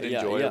 Yeah, It's an yeah.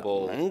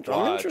 enjoyable I'm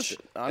watch. interested.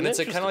 And it's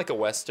like kind of like a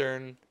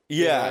Western.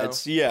 Yeah, you know?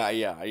 it's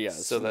yeah.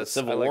 So that's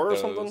Civil I like War or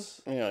those.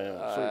 something.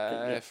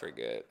 Yeah. I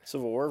forget.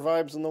 Civil War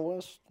vibes in the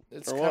West.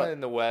 It's Or kind of what?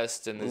 in the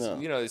West, and there's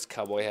these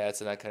cowboy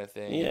hats and that kind of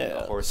thing. Yeah.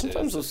 and horses.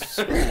 Sometimes those,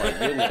 oh my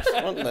goodness,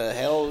 what the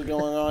hell is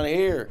going on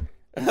here?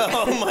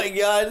 Oh my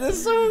god, this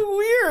is so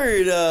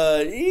weird.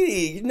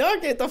 Edie,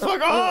 knock it the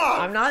fuck off.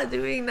 I'm not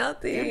doing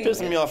nothing. You're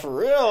pissing me off for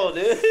real,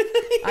 dude.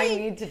 I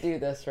need to do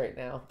this right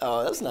now.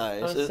 Oh, that's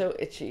nice. I'm so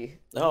itchy.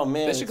 Oh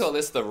man, They should call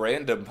this the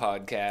Random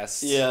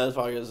Podcast. Yeah, this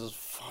podcast is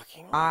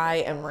fucking.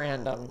 I am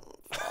random.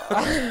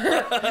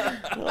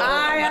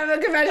 I have a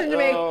confession to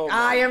make.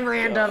 I am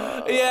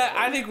random. Yeah,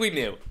 I think we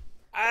knew.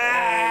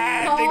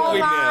 I think Call we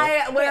knew.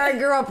 my where I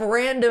grew up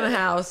random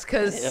house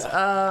because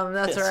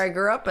that's where I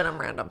grew up and I'm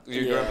random.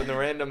 You grew up in the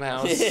Random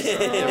House.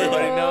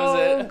 Everybody knows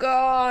Oh it.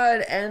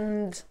 God!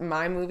 And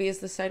my movie is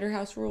The Cider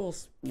House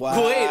Rules.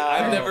 Wow. Wait,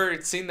 I've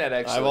never seen that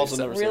actually. I've also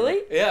never seen Really?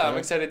 it. Yeah, I'm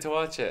excited to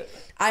watch it.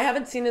 I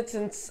haven't seen it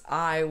since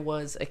I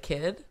was a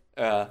kid.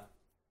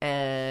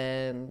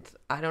 And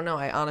I don't know.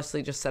 I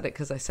honestly just said it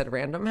because I said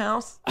Random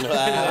House.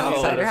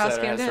 Wow. Cider House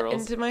came Rules.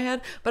 into my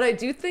head. But I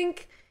do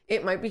think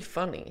it might be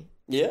funny.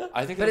 Yeah,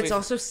 I think But it'll it's be-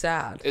 also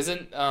sad.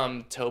 Isn't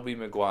Tobey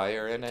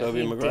Maguire in it?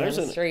 Tobey Maguire's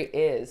in Damn it. straight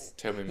is.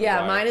 Tobey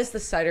Yeah, Maguire. mine is The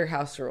Cider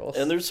House Rules.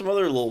 And there's some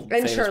other little And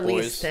famous Charlize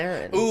boys.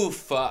 Theron. Ooh,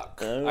 fuck.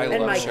 I And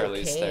love Michael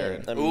Charlize Caine.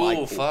 Theron. And Ooh,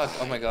 Michael. fuck.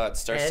 Oh my god,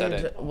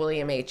 star-studded. And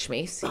William H.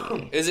 Macy.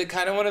 Is it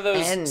kind of one of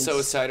those, And-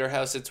 so Cider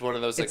House, it's one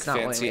of those like It's not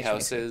William fancy H. Macy.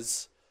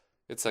 houses?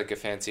 It's like a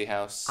fancy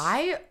house. all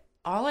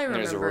I And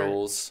there's remember,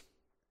 rules.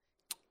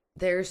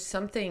 there's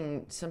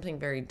something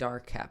very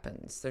dark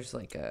happens. There's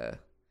like a,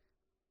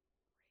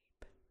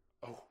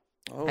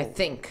 Oh, I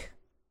think.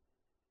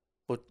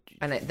 what,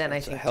 And then I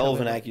it's a think hell of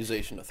an Tobey-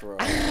 accusation to throw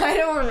I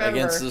don't remember.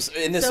 against this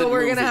innocent So we're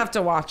movie. gonna have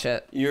to watch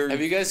it.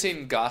 Have you guys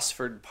seen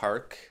Gosford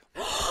Park?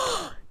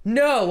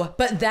 No,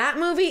 but that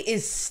movie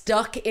is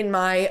stuck in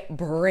my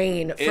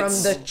brain from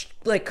It's-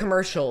 the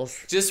commercials.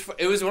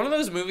 It was one of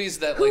those movies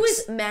that Who like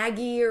is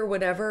Maggie or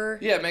whatever?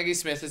 yeah, Maggie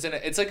Smith is in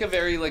it. It's like a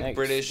very like Maggie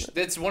British. Smith.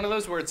 It's one of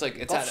those where it's like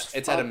it's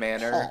at a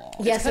manor.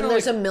 Yes, and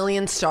there's a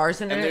million stars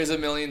in And it. there's a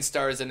million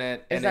stars in it.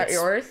 Is and that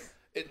it's- yours?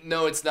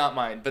 No, it's not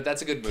mine, but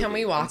that's a good movie. Can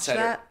we watch Insider-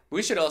 that?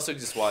 We should also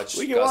just watch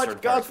We can watch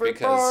Gosford Park Gosford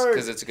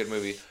because Park. it's a good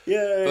movie.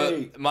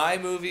 Yay! But my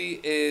movie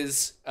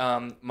is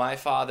My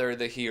Father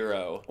the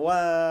Hero,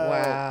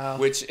 Wow.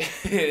 which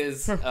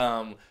is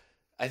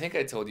I think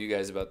I told you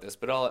guys about this,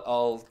 but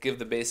I'll give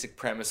the basic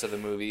premise of the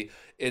movie.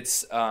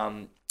 It's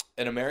an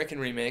American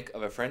remake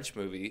of a French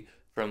movie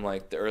from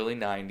like the early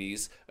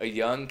 90s. A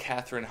young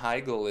Katherine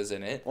Heigl is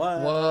in it.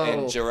 Whoa.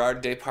 And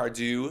Gerard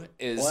Depardieu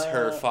is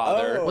her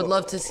father. Would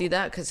love to see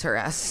that because her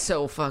ass is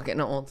so fucking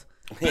old.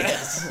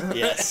 Yes.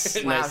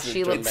 Wow, Nice to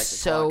she turn looks back the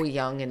so clock.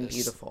 young and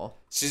beautiful.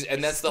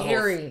 And that's the whole.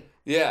 Scary.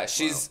 Yeah,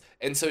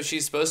 and so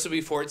she's supposed to be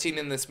 14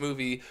 in this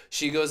movie.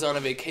 She goes on a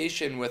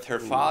vacation with her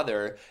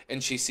father,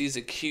 and she sees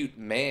a cute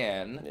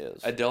man,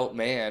 Yes. adult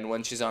man,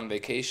 when she's on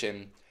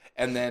vacation.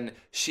 and then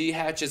she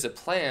hatches a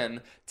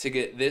plan to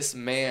get this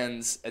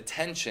man's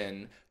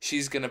attention.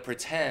 She's gonna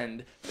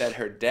pretend that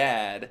her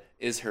dad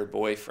is her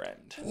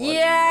boyfriend.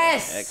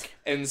 Yes.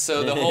 And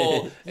so the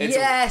whole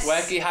Yes.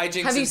 wacky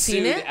hijinks Have you ensued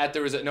seen it? at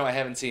the resort. No, I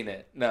haven't seen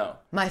it. No.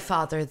 My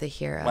Father the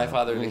Hero. My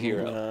Father the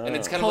Hero. And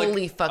it's kind of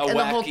Holy like fuck. a And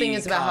the whole thing wacky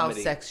is about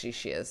comedy. how sexy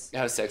she is.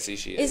 How sexy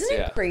she is. Isn't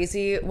yeah. it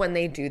crazy when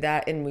they do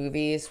that in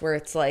movies where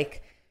it's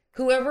like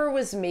whoever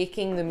was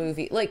making the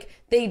movie, like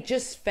they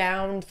just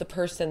found the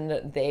person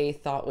that they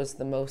thought was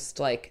the most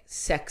like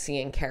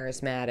sexy and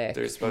charismatic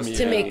They're supposed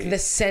to be. make the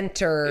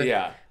center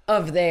Yeah.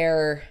 of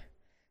their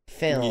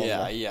film.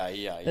 Yeah.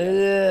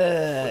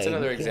 What's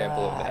another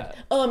example of that?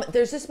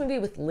 There's this movie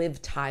with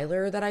Liv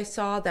Tyler that I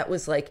saw that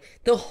was like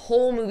the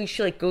whole movie.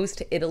 She like goes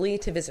to Italy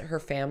to visit her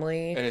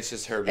family, And it's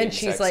just her being and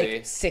she's sexy.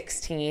 like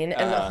 16,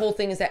 and the whole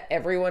thing is that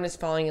everyone is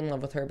falling in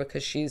love with her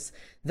because she's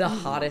the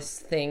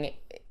hottest thing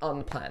on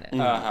the planet.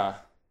 Uh-huh.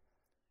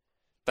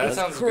 That It's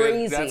sounds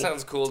crazy. good. That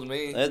sounds cool to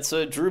me. That's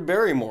Drew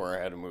Barrymore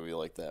had a movie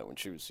like that when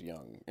she was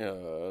young.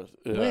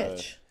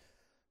 Which?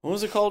 What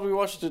was it called? We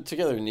watched it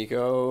together,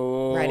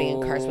 Nico. Riding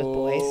in Cars with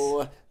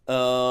Boys.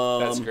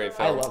 That's a great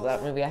I film. love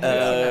that movie. I haven't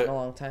seen that in a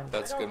long time.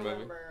 That's a good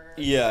movie.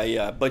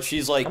 Yeah, but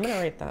she's like, I'm gonna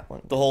rate that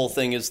one. the whole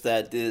thing is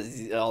that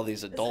all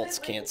these adults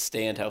can't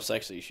stand how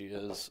sexy she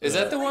is. Is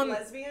that the Like one?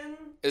 lesbian?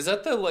 Is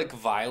that the like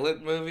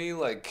violent movie?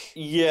 Like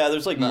Yeah,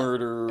 there's like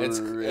murder it's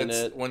in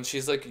it. when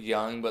she's like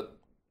young but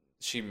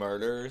she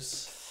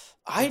murders.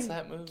 I What's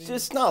that movie?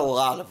 Just not a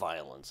lot of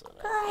violence in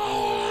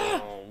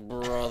it.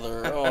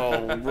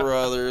 Oh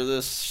brother,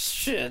 this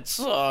shit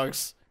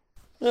sucks.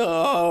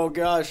 Oh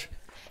gosh.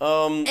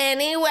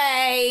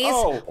 Anyways,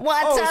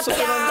 what's up,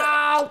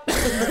 y'all?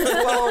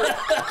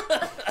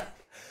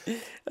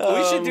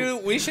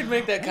 We should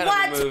make that kind of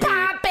a movie.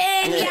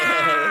 poppin',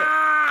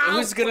 y'all?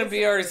 Who's gonna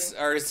be our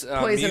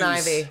Poison muse?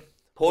 Ivy.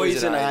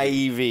 Poison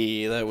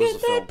Ivy. That was the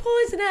Get that film.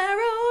 poison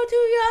arrow to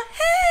your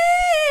head.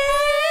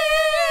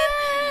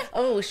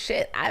 Oh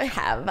shit! I'm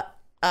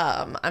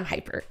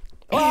hyper.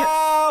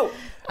 Oh!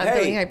 I'm Hey,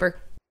 feeling hyper.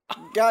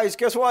 guys,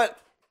 guess what?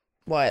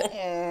 What?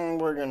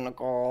 We're gonna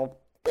call.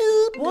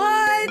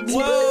 What?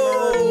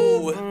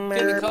 Whoa! Get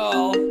the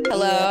call.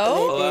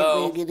 Hello?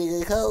 Hello.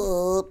 Who's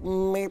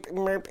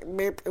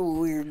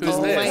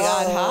Oh my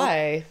god!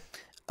 Hi.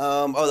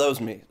 Oh, that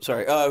was me.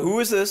 Sorry. Who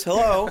is this?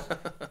 Hello.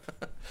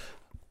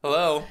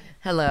 Hello.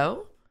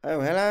 Hello. Oh,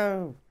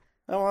 hello.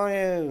 How are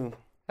you?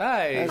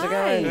 Hi. How's it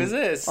going? Who's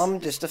this? I'm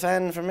just a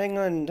fan from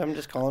England. I'm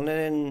just calling it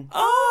in.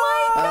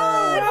 Oh my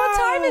god! What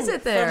time is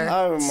it there?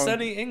 Oh my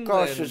Sunny England.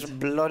 gosh, it's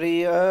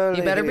bloody early.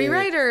 You better be here.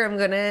 right, or I'm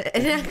gonna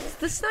enact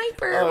the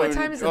sniper. What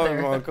time is it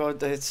there? Oh my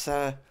god, it's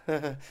I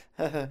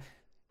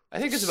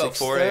think it's about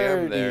 4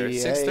 a.m. there.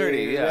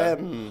 6:30. Yeah.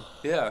 AM.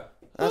 Yeah.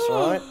 That's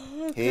right.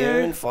 Here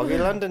in foggy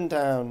London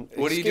town.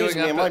 What are you Excuse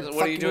doing me, up am I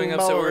what are you doing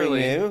fucking up so bothering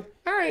early? you?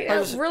 All right,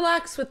 was-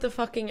 relax with the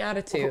fucking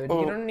attitude.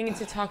 Oh. You don't need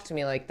to talk to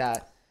me like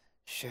that.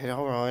 Shit,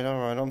 alright,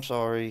 I'm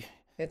sorry.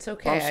 It's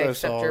okay. I'm I so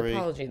accept your sorry.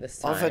 apology this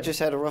time. I've just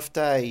had a rough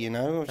day, you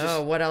know?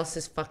 Oh, what else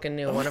is fucking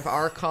new? One of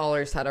our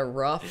callers had a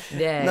rough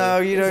day. No,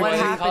 you don't What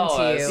believe- happened Call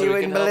to us. you? So You we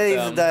wouldn't can help believe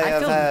them. the day I I've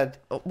feel- had.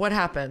 What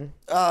happened?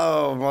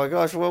 Oh my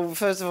gosh, well,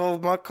 first of all,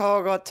 my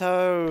car got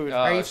towed. Oh,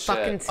 Are you shit.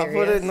 fucking I serious?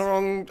 put it in the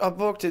wrong. I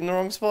booked it in the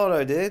wrong spot.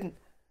 I did.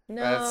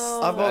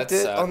 No. I booked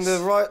That it on the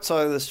sucks. right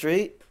side of the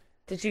street,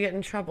 Did you get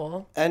in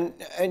trouble? and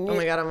Oh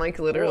my god, I'm like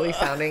literally Well,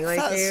 sounding like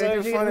that's you. so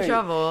Did you get in funny.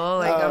 trouble?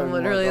 Like Oh I'm my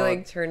literally God.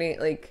 like turning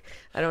like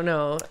I don't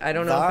know. I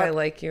don't know if That- I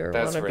like you or want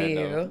That's to be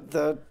random. you.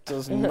 That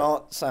does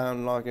not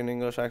sound like an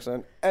English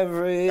accent.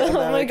 Every Oh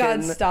American my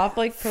god, stop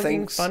like poking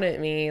thinks- fun at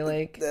me,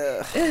 like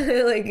Ugh.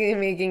 like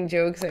making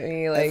jokes at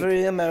me, like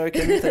Every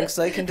American thinks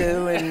they can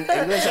do an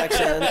English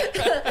accent,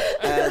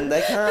 and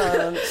they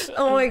can't.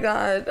 oh my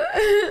god.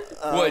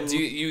 What do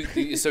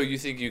you so you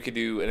think you could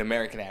do an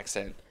American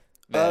accent?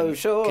 Oh then?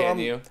 sure, Can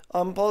you?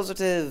 I'm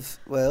positive.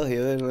 Well,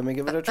 here, let me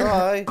give it a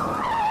try.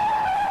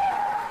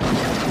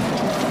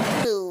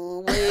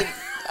 Oh, wait,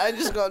 I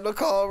just got in a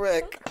car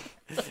wreck.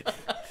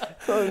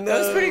 Oh no. That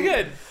was pretty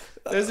good.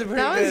 That was a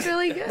pretty That good. was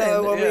really good.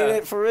 No, I mean Yeah.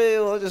 it for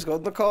real. I just got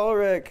in the car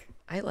wreck.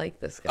 I like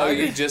this guy. Oh,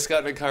 you just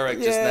got in a car wreck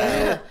just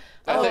Yeah.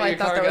 now. Oh, I your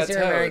thought car that was got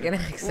your towed. American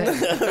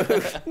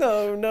accent.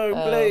 No,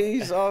 Oh.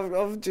 please.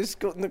 I've just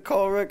got in the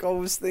car wreck. I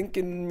was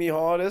thinking me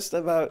hardest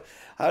about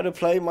how to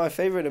play my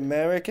favorite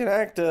American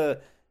actor,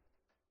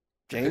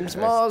 James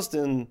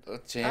Marsden.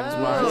 James Oh,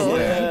 Marsden.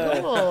 Yeah.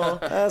 cool.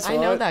 That's I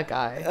know right. that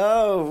guy.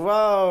 Oh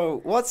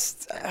wow!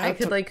 What's I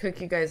could like cook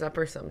you guys up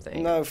or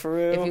something. no for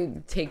real? If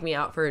you take me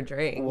out for a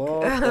drink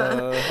What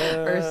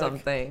the or heck?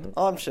 something.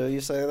 I'm sure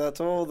you say that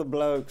to all the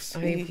blokes.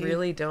 I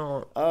really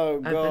don't. Oh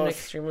I've been gosh.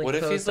 extremely What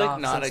if closed he's like off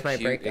not since a my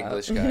cute breakup.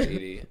 English guy,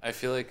 Edie? I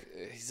feel like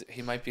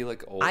he might be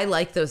like old. I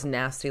like those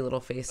nasty little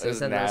faces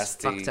Those and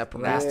nasty, those fucked up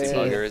rat nasty teeth.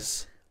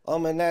 buggers.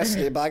 I'm a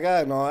nasty bagger,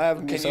 and I have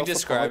Can you myself a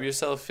describe pipe.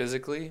 yourself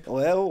physically?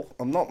 Well,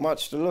 I'm not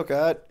much to look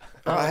at.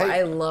 Oh, I hate.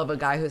 I love a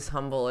guy who's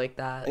humble like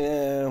that.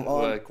 Yeah,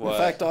 Like in what?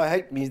 fact, I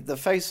hate the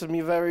face of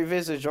me very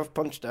visage. I've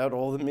punched out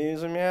all the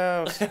mirrors in my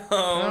house.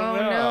 Oh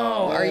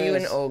no. Are you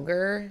an Yes.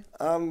 ogre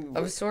Um,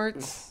 of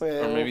sorts? Or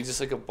well, maybe just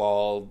like a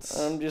bald.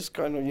 I'm just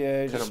kind of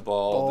Kinda just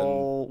bald and-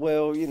 bald.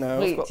 Well, you know. I've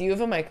Wait, got- do you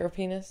have a micro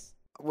penis?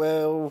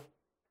 well,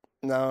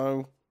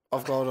 no,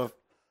 I've got a.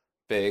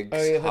 big.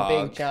 Oh, you have a big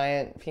hog.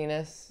 giant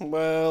penis?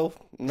 Well,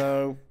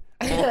 no.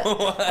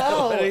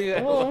 Oh,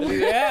 What do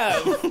you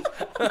have?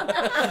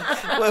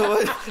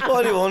 Well,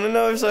 why do you want to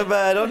know so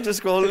bad? I'm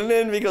just calling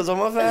in because I'm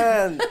a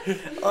fan.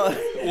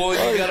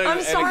 Well, you got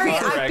I'm sorry. I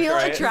correct, feel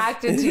right?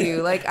 attracted to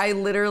you. Like, I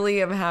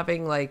literally am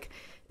having, like,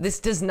 this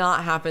does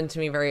not happen to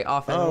me very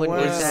often, Oh, wouldn't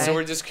wow. you say? So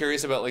we're just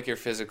curious about like your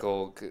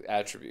physical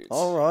attributes.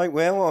 All right,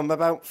 well, I'm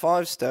about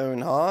 5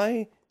 stone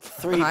high,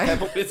 3 Hi.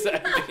 pebbles. What does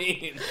that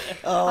mean?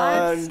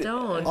 5 and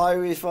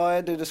stone. if I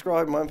had to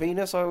describe my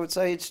penis, I would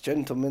say it's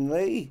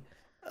gentlemanly.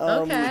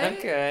 Okay.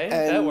 Okay,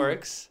 that and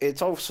works.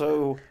 It's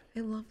also I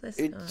love this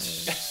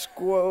it's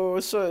guy.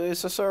 so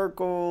it's a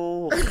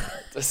circle.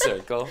 A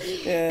circle.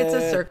 Yeah. It's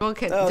a circle.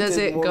 Does didn't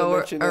it wanna go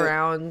mention it.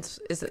 around?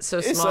 Is it so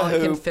It's small a it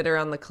can hoop. fit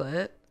around the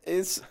clit?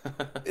 It's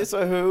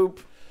a hoop.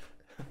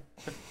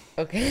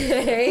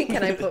 Okay.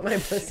 Can I put my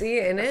pussy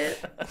in it?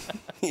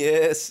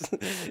 Yes.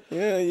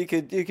 Yeah, you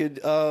could.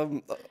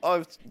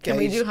 I've. Can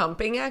we do gauged-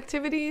 humping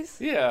activities?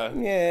 Yeah.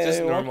 Yeah, Just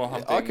well, normal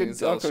humping. I could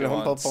is all she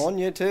hump wants. up on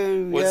you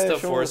too. What's yeah, the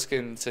sure.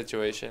 foreskin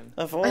situation?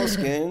 A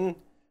foreskin.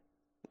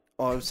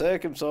 I'm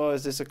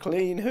circumcised. It's a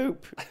clean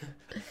hoop.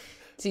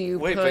 Do you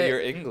Wait, put... but you're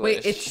English.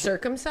 Wait, it's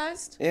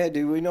circumcised? Yeah,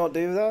 do we not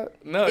do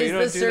that? No, Is you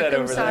don't the do that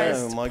over there.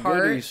 circumcised- Oh my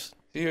part- goodies.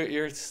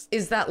 You're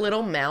Is that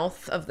little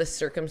mouth of the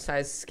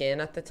circumcised skin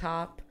at the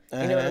top?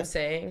 You know what I'm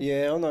saying?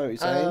 Yeah, I know what you're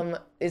saying.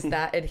 Is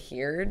that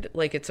adhered?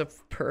 Like it's a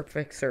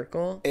perfect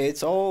circle?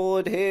 It's all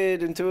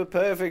adhered into a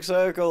perfect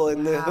circle,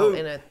 and the Wow, hoop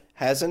in a-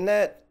 has a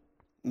net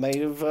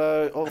made of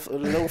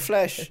little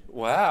flesh.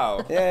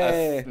 wow. Yeah.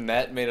 A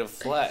net made of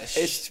flesh.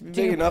 It's Do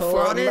big you enough pull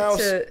for a on it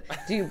mouse.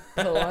 do you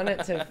pull on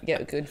it to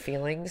get good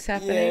feelings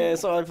happening? Yeah,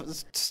 so I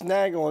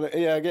snag on it.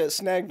 Yeah, I get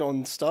snagged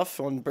on stuff,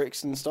 on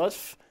bricks and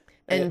stuff.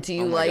 And do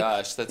you oh my like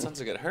gosh, that sounds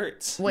like it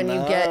hurts. when you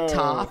No. get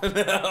top?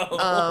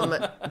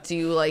 Do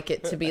you like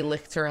it to be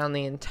licked around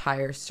the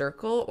entire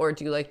circle, or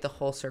do you like the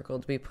whole circle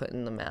to be put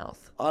in the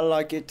mouth? I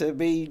like it to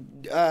be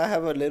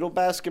have a little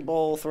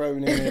basketball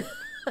thrown in it.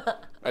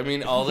 I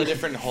mean, all the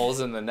different holes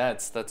in the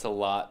nets, that's a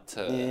lot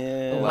to.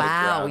 Yeah. a lot of Wow,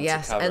 ground to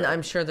yes, cover. and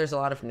I'm sure there's a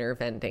lot of nerve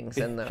endings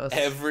in those.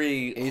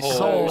 Every It's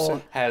hole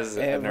so- has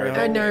a every nerve.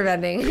 hole. A nerve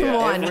ending,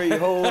 one. Every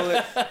hole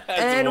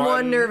And one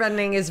one. nerve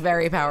ending is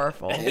very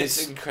powerful.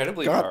 It's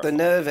incredibly got the powerful.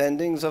 nerve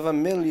endings of a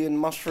million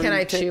mushroom Can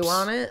I tips. chew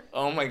on it?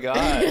 Oh my god.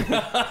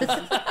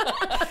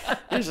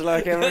 It's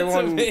like That's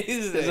everyone.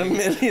 There's a amazing.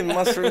 million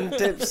mushroom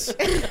tips.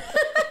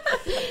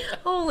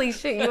 Holy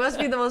shit, you must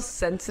be the most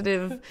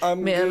sensitive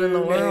I'm man in the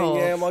gooning, world.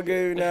 Yeah, my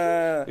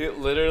gooner. It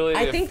literally.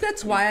 I if- think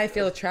that's why I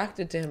feel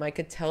attracted to him. I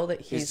could tell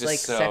that he's just like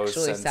so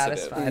sexually sensitive.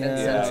 satisfied and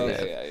Yeah.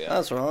 sensitive. Yeah.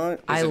 That's right.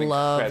 I He's an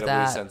love incredibly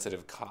that.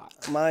 sensitive cock.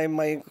 My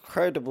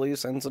incredibly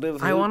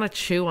sensitive. I want to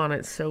chew on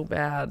it so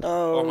bad.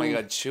 Oh my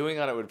god, chewing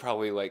on it would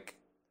probably like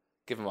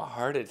give him a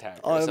heart attack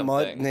or I something.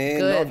 might need.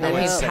 Good, then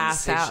my he'd sensation.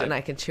 pass out and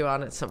I could chew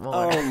on it some more.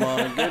 Oh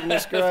my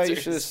goodness After he's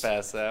gracious!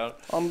 pass out.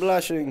 I'm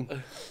blushing.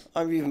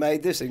 You've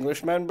made this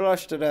Englishman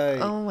blush today.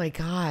 Oh my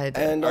god.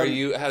 And Are I'm-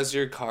 you? How's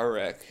your car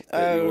wreck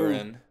that you were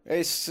in?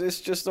 It's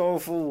just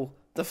awful.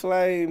 The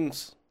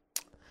flames.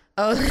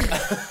 Oh,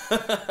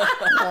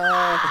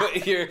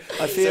 You're,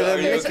 I feel so are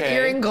that you it's- okay?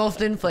 you're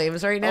engulfed in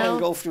flames right I'm now?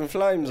 engulfed in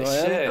flames. I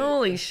am. Shit.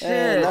 Holy Yeah,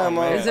 shit. no,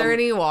 my- Is there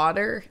any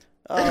water?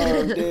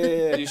 Oh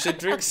dear. You should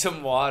drink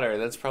some water.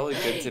 That's probably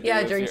good to do.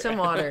 Yeah, if drink you're- some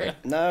water.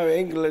 No,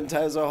 England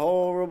has a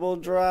horrible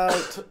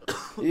drought.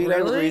 You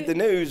don't Really? read the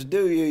news,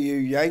 do you, you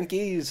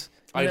Yankees?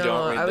 I no,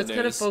 don't read I the was kind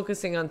of news.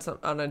 focusing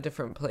on a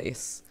different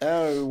place.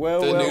 Oh,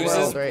 well, The well, news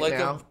well. is right like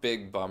now. a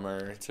big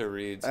bummer to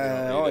read. So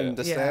I don't read it.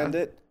 understand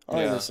it. I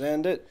Yeah.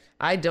 understand it.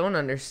 I don't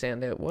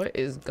understand it. What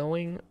is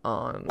going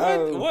on?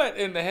 Oh. What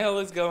in the hell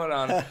is going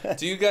on?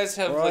 Do you guys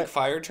have Right. like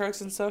fire trucks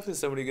and stuff? Is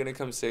somebody gonna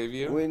come save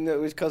you? We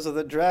know because of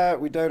the drought,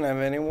 we don't have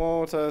any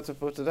water to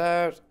put it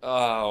out.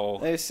 Oh,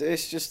 It's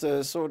just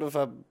a sort of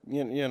a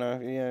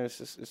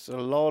it's a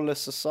lawless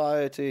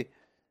society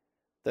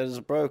that is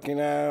broken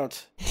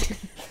out.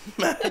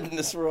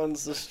 Madness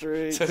runs the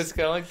streets. so it's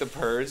kind of like the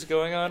purge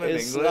going on in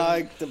It's England.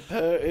 like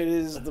it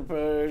is the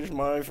purge,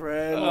 my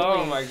friend.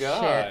 Oh my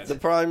god. The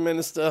prime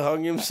minister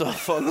hung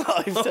himself on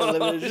live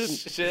television.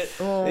 Shit.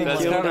 Oh He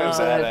That's killed kind of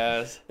himself.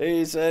 badass.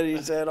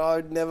 He said,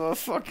 I'd never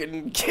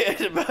fucking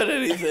cared about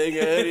anything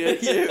earlier,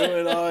 you,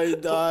 and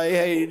I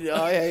hate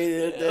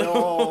it at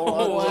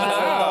all.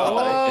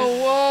 Wow.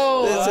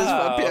 Whoa, This is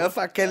Wow. for pure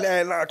fucking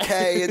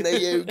anarchy in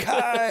the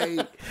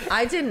UK.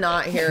 I did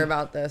not hear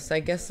about this. I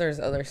guess there's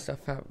other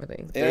stuff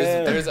happening.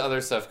 Yeah. There's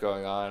other stuff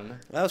going on.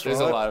 That's There's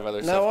right. a lot of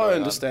other stuff No, going I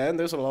understand.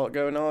 There's a lot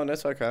going on.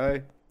 That's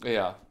okay. on.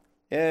 Yeah.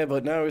 Yeah,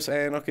 but now it's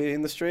anarchy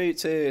in the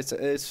streets.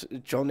 It's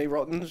Johnny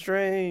Rotten's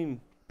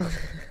dream.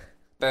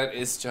 That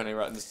is Johnny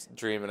Rotten's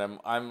dream, and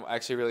I'm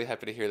actually really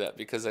happy to hear that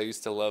because I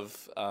used to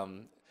love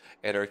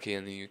anarchy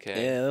in the UK.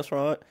 Yeah, that's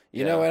right.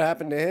 You know what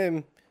happened to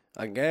him?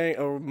 A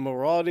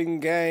marauding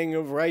gang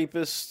of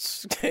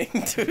rapists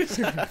came to his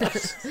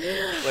house.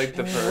 Like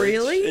the Purge.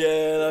 Really?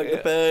 Yeah, like the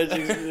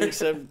Purge,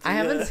 except I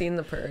haven't seen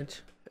The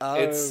Purge.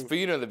 But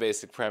you know the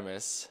basic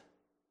premise.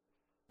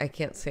 I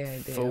can't say I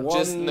do. For one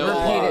Just no Repeat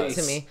laws.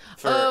 it to me.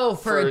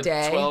 For a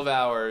day. 12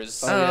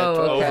 hours. Oh,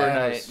 okay.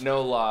 Overnight.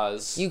 No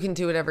laws. You can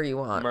do whatever you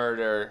want.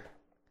 Murder.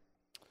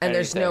 And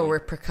there's no anything.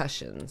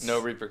 repercussions. No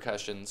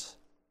repercussions.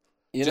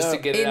 You Just know,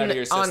 to get it out of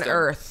your system. On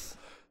Earth.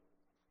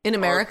 In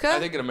America? I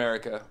think in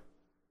America.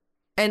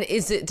 And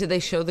do they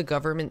show the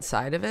government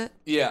side of it?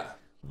 Yeah.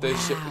 Wow.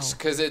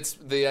 Because it's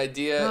the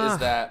idea is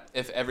that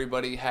if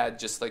everybody had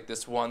just like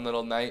this one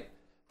little night,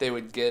 they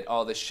would get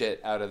all the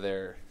shit out of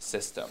their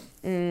system.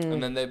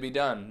 And then they'd be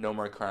done. No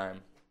more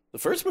crime. the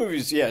first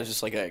movie's it's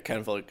just like a kind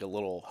of like a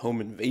little home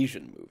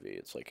invasion movie.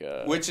 It's like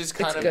a Which is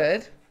kind It's of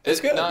good. It's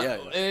good, not,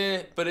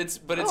 yeah. but it's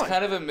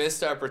kind of a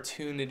missed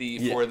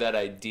opportunity for that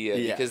idea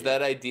because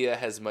that idea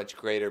has much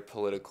greater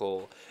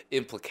political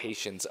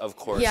implications, of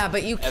course. Yeah,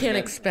 but you And can't then-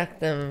 expect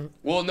them.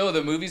 Well, no,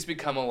 the movies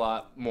become a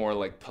lot more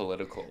like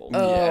political.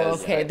 Oh,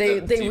 okay.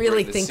 They deeper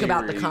really the think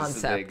about the series,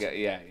 concept.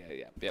 yeah.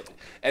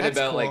 And That's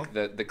about cool. like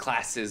the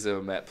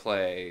classism at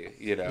play,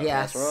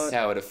 Yes. That's right.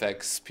 how it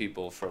affects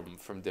people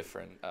from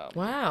different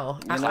Wow.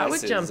 I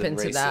would jump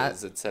into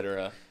that.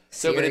 etc.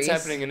 So, but it's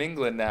series. happening in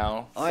England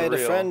now. I for had a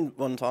real. friend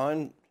one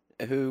time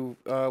who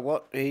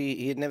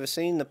he had never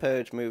seen the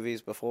Purge movies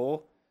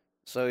before,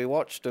 so he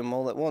watched them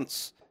all at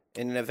once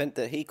in an event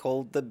that he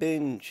called the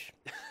binge.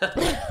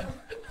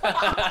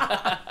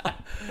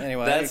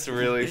 Anyway, That's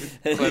really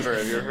clever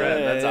of your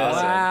friend. That's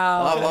awesome.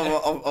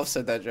 Wow. I've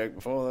said that joke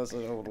before. That's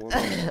an old one.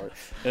 Oh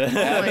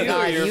my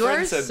god, Your you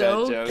friend are said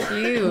so that joke.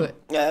 cute.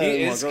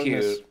 He is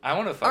cute. I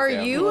want to fuck Are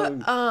him.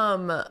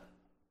 you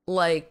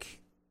like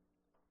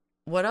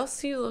what else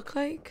do you look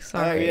like? Oh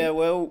Sorry. yeah,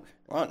 well,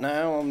 right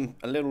now I'm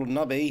a little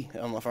nubby,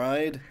 I'm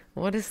afraid.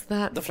 What does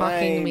that The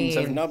fucking flames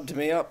have mean? nubbed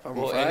me up, I'm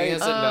Well, and he afraid.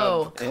 has a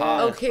Oh, nub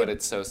cock, okay. but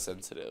it's so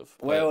sensitive.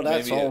 Well, But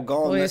that's maybe all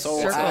gone. Well, That's it's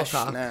all circle ash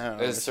cock. now.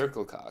 It's a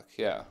circle cock,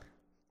 yeah.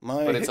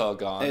 My- But it's all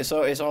gone. It's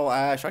all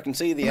ash. I can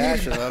see the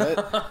ashes of it.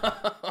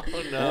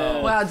 Oh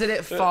no. Wow, did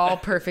it fall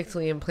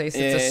perfectly in place?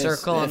 It's a Yes,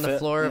 circle on if the it-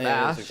 floor of yes,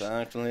 ash.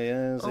 Exactly.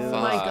 Yes. Oh yes.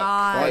 my Fuck.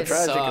 god. Quite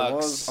tragic it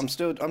sucks.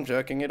 was. I'm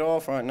jerking it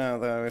off right now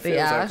though. It The feels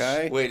ash?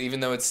 okay. Wait,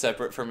 even though it's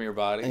separate from your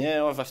body?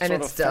 Yeah, I've sort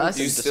it's of dust?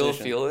 Do you still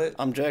decision. feel it?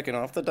 I'm jerking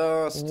off the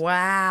dust.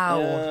 Wow.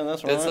 Yeah,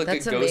 that's right. That's like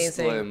That's a ghost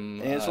amazing.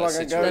 limb It's like a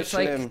situation. ghost That's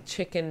like limb.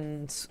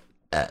 chickens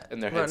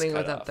and their heads running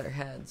cut without off. their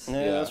heads.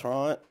 Yeah, Yeah. that's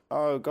right.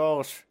 Oh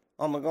gosh,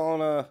 I'm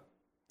gonna.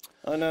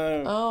 I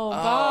know. Oh,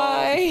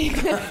 bye.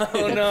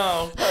 Oh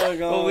no. Oh, gosh.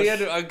 Well, we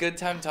had a good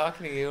time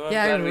talking to you. I'm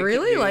Yeah, I glad we could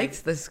really be-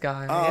 liked this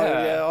guy. Oh,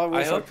 yeah, I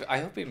wish I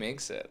hope he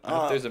makes it. I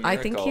hope there's a I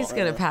miracle. think he's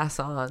gonna pass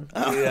on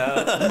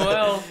Yeah.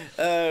 Well,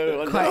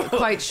 Oh,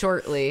 quite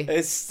shortly.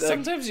 It's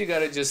sometimes you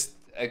gotta just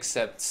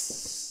accept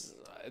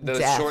the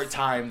Death. short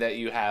time that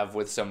you have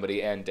with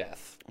somebody and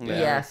death. Yeah.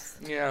 Yes.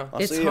 Yeah. I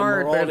It's see a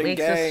hard, but it marauding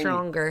makes us gang.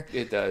 stronger.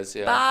 It does.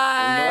 Yeah.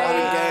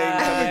 Marauding Bye. gang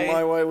coming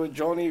my way with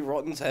Johnny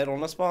Rotten's head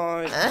on a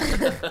spine.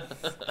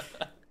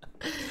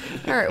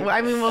 All right. Well,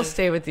 I mean, we'll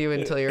stay with you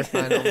until your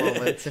final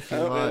moments if you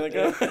want.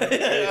 Yeah,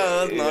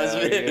 that's nice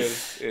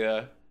of you.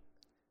 Yeah.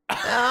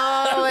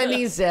 Oh, and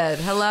he's dead.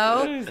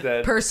 Hello, He's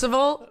dead.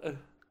 Percival.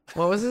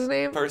 What was his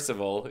name?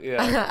 Percival.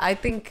 Yeah. I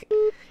think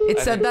it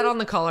said that on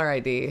the caller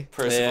ID.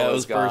 Percival Yeah, it is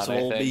was gone.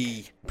 Percival I think.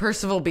 B.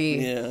 Percival B.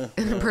 Yeah.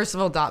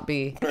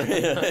 Percival.B.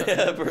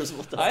 Yeah,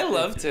 Percival. I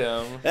loved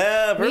him.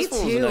 Yeah, Me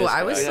Percival was a too. nice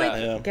I was guy.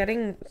 like Yeah.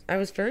 getting. I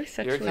was very You were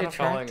sexually kind of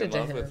falling in attracted to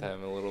love him. with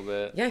him a little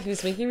bit. Yeah, he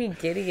was making me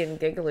giddy and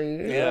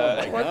giggly. Yeah.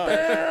 Like, what the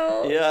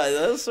hell? Yeah,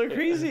 that's so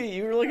crazy.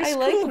 You were like a I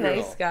like schoolgirl.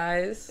 nice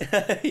guys.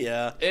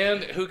 Yeah.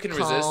 And who can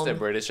resist Calm. a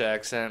British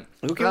accent?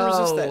 Who can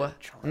resist Oh, that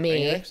charming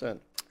me.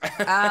 accent?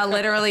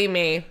 Literally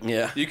me.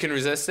 Yeah. You can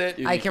resist it?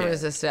 I can can't.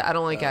 resist it. I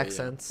don't Oh, like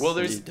accents. Well,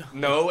 there's You don't.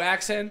 no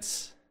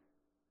accents?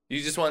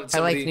 You just want I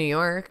somebody... like New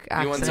York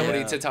accent. You want somebody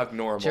Yeah. to talk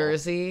normal.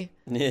 Jersey.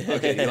 Yeah.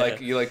 Okay,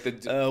 you like the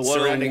what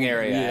surrounding a-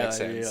 area yeah,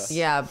 accents.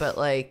 Yeah, but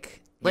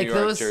like New York,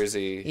 those.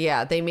 Jersey.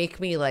 Yeah, they make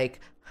me like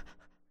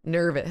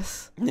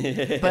nervous.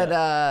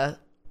 But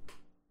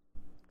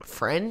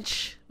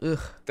French. Ugh,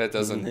 That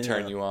doesn't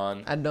turn you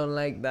on. I don't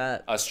like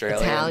that.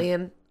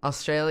 Australian.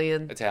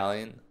 Australian.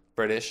 Italian.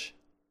 British.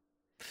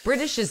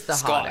 British is the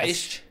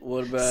Scottish.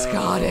 What about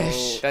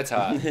Scottish. That's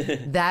hot.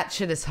 hottest. That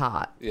shit is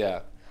hot.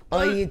 Yeah.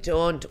 Oh, you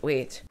don't.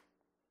 Wait.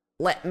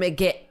 Let me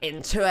get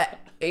into it.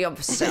 You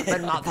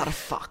stupid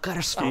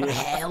motherfuckers from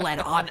hell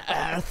and on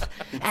earth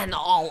and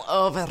all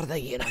over the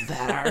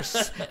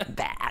universe,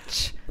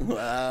 batch.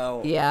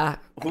 Wow. Yeah.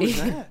 Who's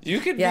that? You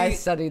could Yeah, I be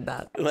studied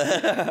that.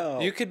 Wow.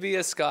 you could be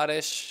a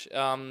Scottish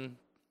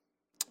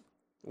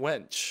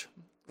wench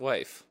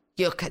wife.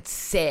 You could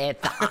say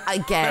that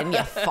again,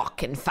 you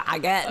fucking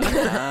faggot.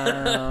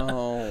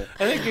 Wow.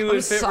 I think you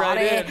would fit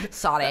right in.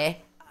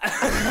 Sorry. Wait,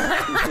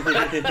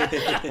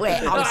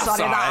 I'm sorry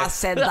that I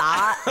said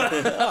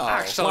that.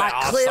 Actually, Like,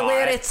 I'm clearly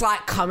sorry. it's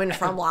like coming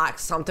from like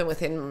something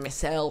within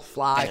myself,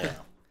 like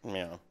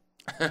Yeah.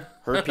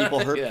 Hurt people,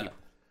 hurt Yeah. people.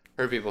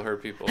 Hurt people,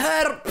 hurt people.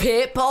 hurt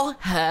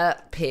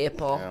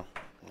people, Yeah.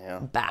 Yeah.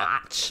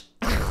 batch.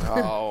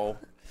 Oh.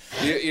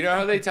 You know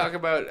how they talk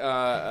about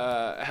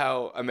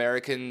how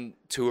American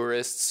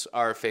tourists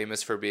are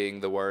famous for being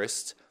the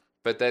worst,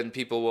 but then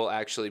people will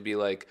actually be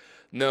like,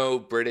 no,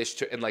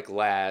 British and like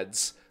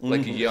lads,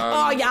 like young.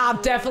 Oh yeah,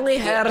 I've definitely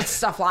heard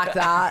stuff like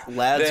that.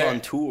 Lads They're-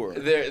 on tour.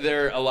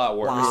 They're a lot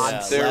worse.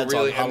 Lads. They're Lads on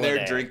really and their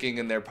holiday. drinking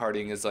and their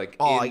partying is like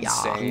Oh, yeah.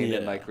 insane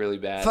and Yeah. like really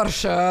bad. For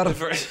sure.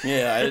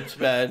 Yeah, it's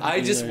bad.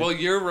 I just well,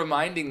 you're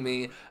reminding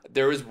me.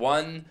 There was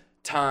one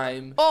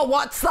time. Oh,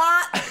 what's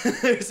that?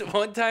 There's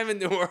one time in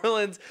New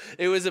Orleans,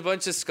 it was a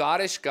bunch of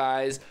Scottish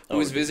guys who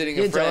was visiting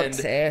You a don't friend,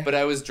 say. but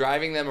I was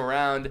driving them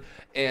around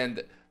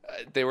and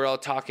they were all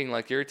talking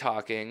like you're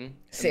talking.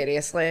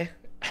 Seriously?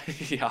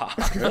 Yeah.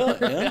 Really?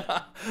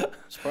 Yeah.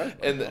 Surprised.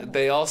 And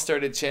they all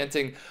started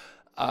chanting,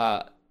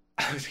 I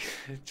was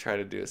going to try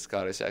to do a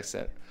Scottish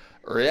accent.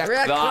 Rick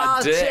Rick the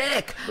the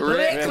dick. dick.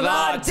 Rick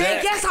the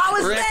dick. Yes, I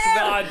was Rick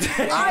there. the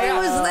dick. I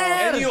was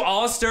there. And you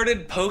all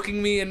started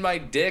poking me in my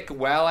dick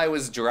while I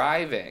was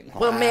driving.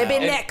 Well, maybe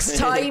next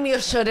time you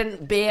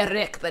shouldn't be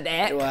Rick the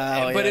dick.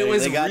 Wow. But yeah, it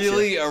was they got you.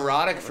 really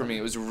erotic for me.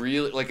 It was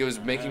really, like, it was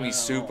making me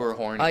super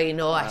horny. I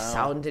know I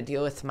sounded you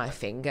with my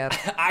finger.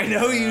 I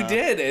know you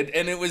did,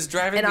 and it was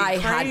driving And me I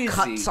crazy. had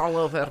cuts all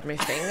over my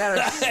fingers.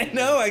 I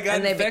know, I got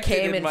And they infected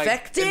became in my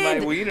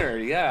infected. wiener,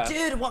 yeah.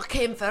 Dude, what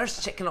came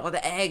first, chicken or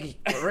the egg?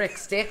 Rick's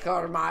dick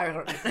or my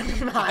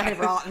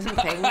rotten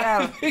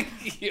finger?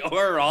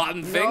 Your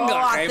rotten finger No,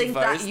 I came think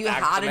first, that you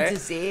had actually. a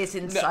disease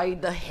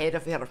inside the head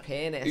of your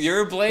penis.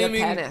 You're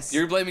blaming Your penis.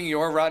 you're blaming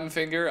your rotten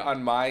finger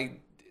on my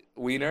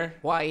wiener?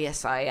 Why,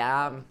 yes, I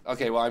am.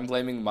 Okay, well I'm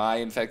blaming my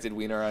infected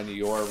wiener on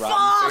your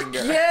rotten Fuck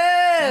finger.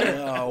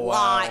 you! Oh,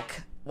 wow.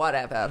 Like,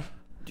 whatever.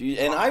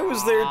 And I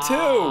was there too.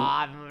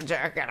 I'm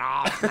jerking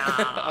off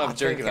now. I'm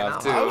jerking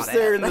off, thinking too. I was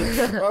there in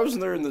the. I was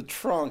there in the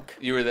trunk.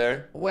 You were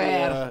there?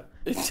 Where?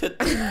 It's at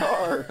the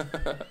car.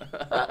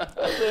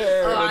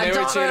 Oh, I they were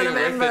don't chanting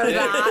Rick the remember Dick.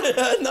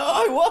 that. No,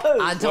 I was.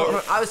 I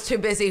don't. I was too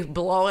busy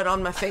blowing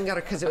on my finger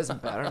because it was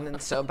burning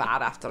so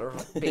bad after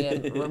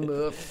being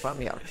removed from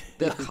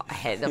the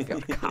head of your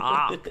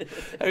cock.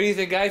 How do you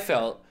think I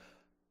felt?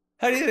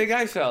 How do you think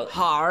I felt?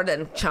 Hard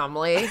and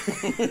chumly.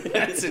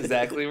 That's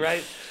exactly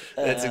right.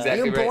 That's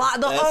exactly You right.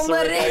 the That's only the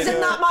right reason idea.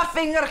 that my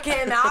finger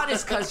came out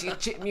is because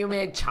you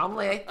made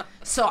chumley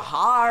so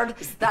hard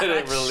that it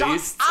it shot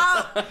released?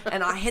 out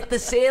and I hit the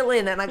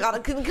ceiling and I got a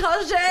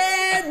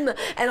concussion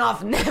and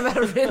I've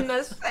never been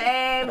the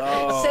same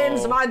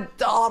since my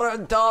daughter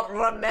don't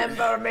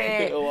remember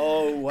me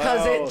Oh wow.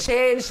 because it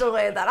changed the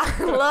way that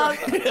I look.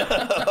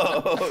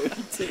 Oh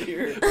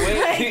dear.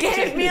 It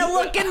gave me a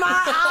look in my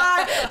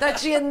eye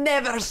that she had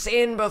never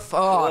seen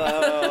before.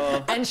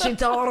 And she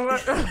don't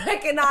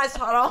recognize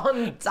her own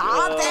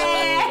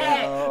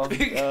daddy. Oh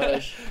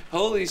gosh.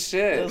 Holy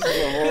shit. This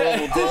is a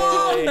horrible day.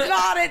 Oh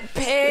God, it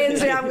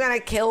pains me. I'm gonna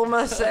kill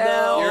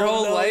myself. Your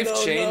whole no, life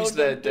no, changed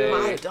no, that day.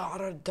 My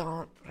daughter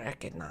don't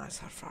recognize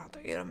her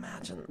father. You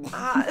imagine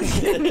that?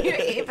 Can you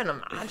even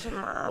imagine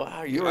that?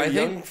 Wow, you're I a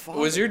young think father.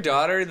 was your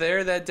daughter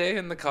there that day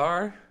in the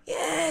car?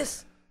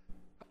 Yes,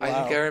 I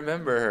think I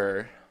remember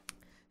her.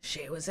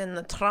 she was in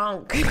the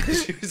trunk.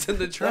 She was in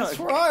the trunk. That's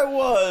where I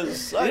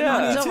was. I Yeah.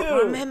 I me don't too.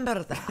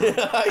 remember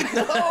that. I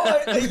know.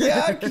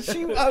 Yeah, because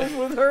I was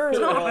with her. I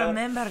don't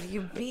remember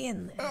you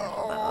being there.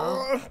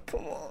 Oh,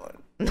 come on.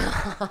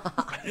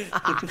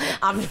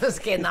 I'm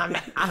just kidding.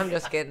 I'm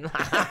just kidding.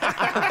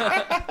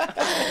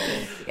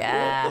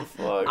 Yeah, What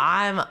the fuck?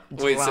 I'm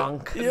Wait,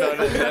 drunk. so none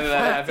of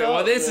that happened.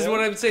 Well, this is what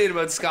I'm saying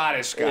about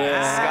Scottish guys.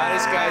 Yeah.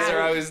 Scottish guys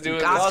are always doing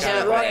this Gotcha. kind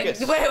of ruckus.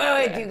 thing.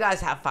 Wait. Do you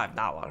guys have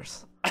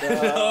 $5?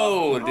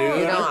 No, dude. You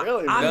know,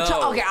 really, no.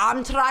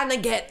 I'm trying to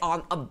get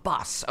on a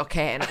bus,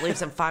 okay, and it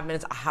leaves in 5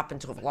 minutes. I happen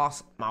to have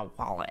lost my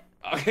wallet.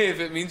 Okay, if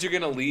it means you're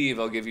gonna leave,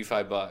 I'll give you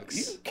 $5.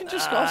 You can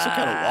just also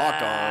kind of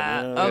walk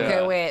on. You know?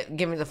 Okay, Yeah. wait,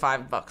 give me the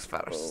 $5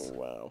 first. Oh,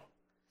 wow.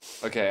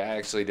 Okay, I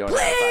actually don't have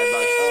 $5.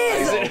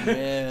 Oh,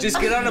 man.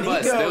 Just get on a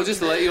bus. Nico, They'll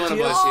just let you on a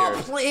bus Oh,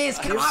 here. please,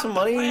 can Give I some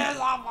money. They'll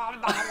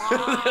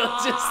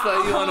just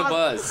let you on a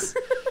bus.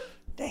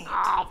 Dang it.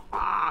 Oh,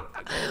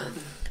 fuck.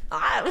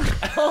 I'm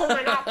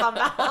foaming at the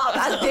mouth.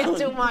 I did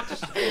too much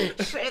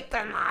shit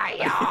tonight,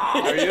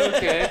 y'all. Are you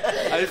okay?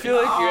 I feel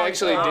like you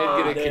actually did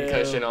get a damn.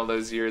 concussion all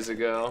those years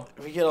ago.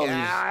 We get all Yeah,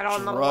 these I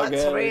don't know drug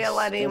what's addicts real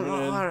coming in.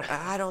 anymore.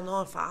 I don't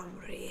know if I'm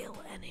real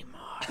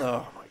anymore.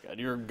 Oh my god,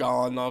 you're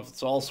gone off.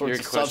 It's all sorts You're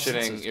of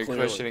questioning. substances, You're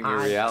clearly. questioning your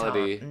I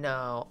reality. don't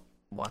know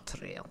what's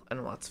real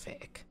and what's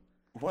fake.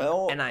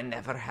 Well, And I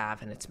never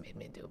have, and it's made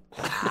me do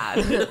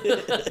bad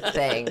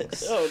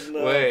things. oh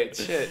no. Wait,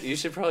 shit. You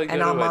should probably go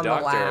And to I'm a on the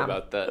doctor lam.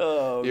 about that.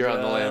 Oh, You're on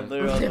the God, lam.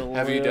 they're on the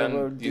Have you lam,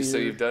 oh, done? You so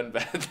dear. you've done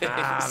bad things.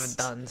 I've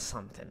done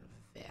something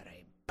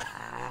very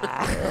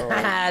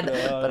bad,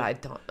 but I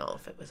don't know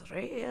if it was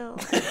real.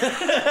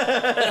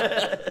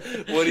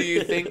 What do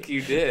you think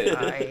you did?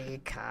 I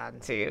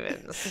can't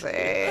even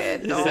say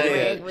it. Don't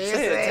Say make me it.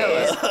 Say it.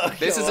 Tell us.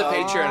 This is a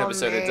Patreon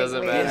episode. It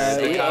doesn't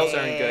matter. The cops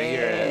aren't gonna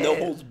hear it. No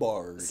holds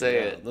barred. Say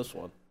it. This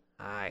one.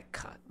 I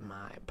cut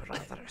my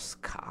brother's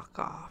cock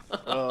off.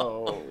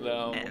 Oh,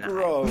 No. And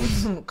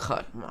gross. I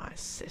cut my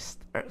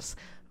sister's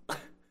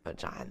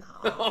vagina.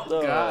 Oh,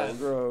 Oh, God.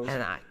 gross.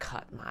 And I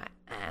cut my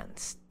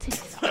aunt's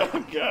tit Oh,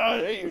 off.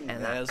 God. You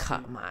And I nasty.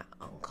 cut my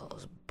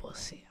uncle's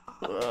pussy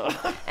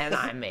off. And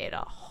I made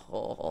a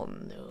whole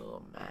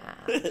new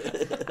man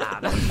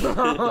out of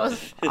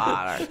those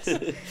parts.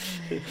 And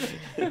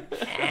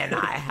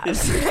I have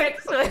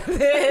sex with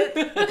it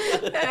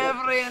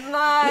every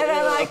night,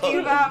 and I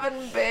keep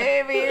having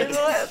babies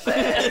with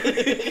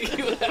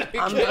it.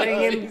 I'm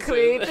bringing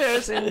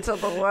creatures into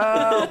the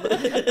world.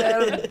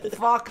 They're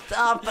fucked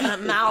up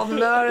and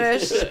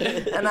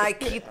malnourished, and I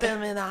keep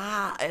them in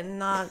a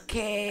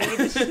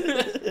cage.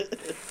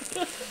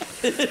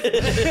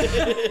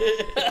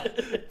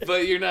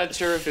 But you're not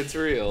sure if it's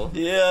real.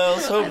 Yeah,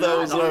 let's hope that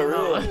was not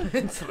real.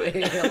 It's real.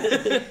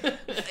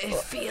 It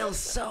feels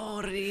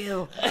so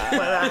real.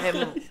 But I'm,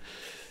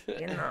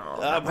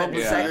 I'm hoping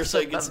for sex your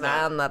sake with it's the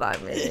not. man that I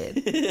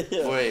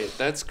made. Wait,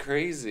 that's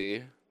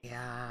crazy.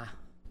 Yeah.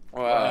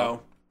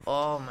 Wow.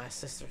 Oh, my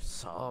sister's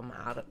so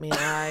mad at me.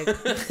 Like,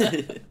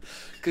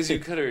 Because you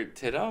cut her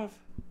tit off?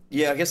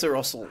 Yeah, I guess they're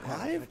also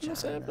alive.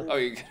 What's happened? Oh,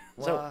 you.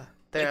 what?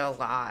 They're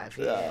alive,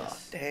 Oh,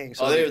 yes. dang.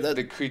 So Oh, they're, the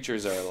that,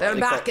 creatures are alive. They're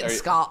back in Are you-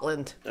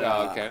 Scotland.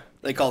 Oh, okay.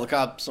 they call the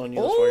cops on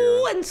you. That's why you're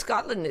Oh, and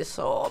Scotland is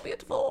so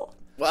beautiful.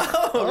 Wow.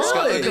 Scotland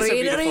The is so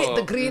greenery, beautiful.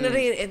 the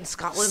greenery in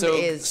Scotland So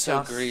is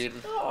just green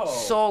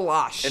so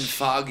lush. and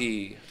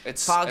foggy.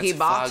 It's foggy it's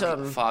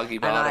bottom. Foggy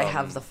bottom. And I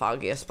have the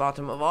foggiest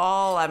bottom of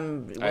all.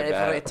 Every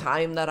bet.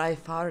 time that I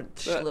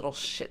fart, little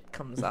shit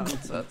comes out.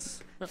 So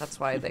that's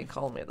why they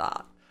call me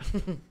that.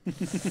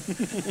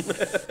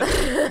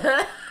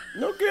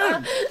 No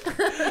good.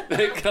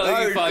 They call you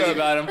Hard foggy cut.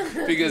 bottom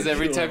because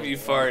every time you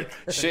fart,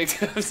 shit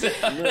comes out.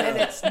 And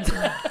it's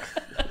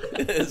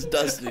It's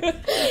dusty.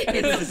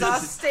 it's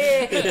dusty.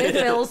 It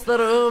fills the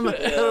room.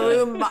 The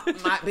room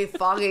might be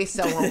foggy.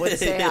 Someone would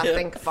say, I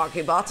think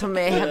Foggy Bottom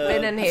may have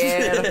been in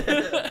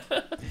here.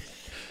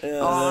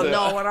 Oh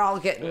no, we're all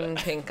getting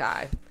pink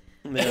eye.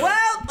 Well,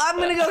 I'm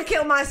gonna go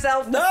kill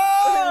myself. No!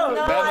 No,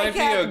 That I might be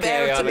can't okay,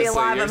 bear to be honestly.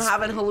 alive. You're I'm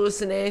having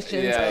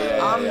hallucinations. Yeah,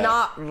 I'm yeah.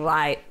 not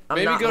right. I'm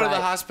Maybe not go to right.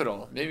 the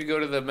hospital. Maybe go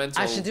to the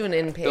mental. I should do an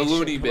inpatient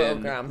loony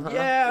bin. program, huh?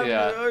 Yeah.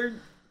 Yeah. or-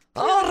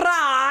 All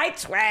right.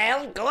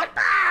 Well,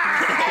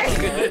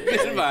 goodbye.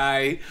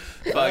 Goodbye,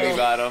 foggy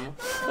bottom.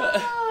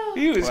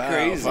 He was Wow,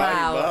 crazy. Foggy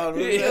Wow. Bottom.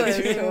 It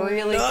was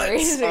really Nuts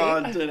crazy.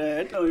 on today.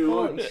 I tell you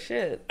what. Holy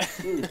shit.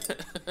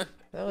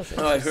 That was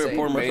Oh, I heard insane.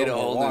 more Made a of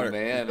whole water. new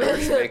man. And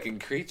was making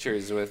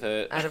creatures with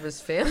it. Out of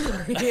his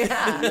family.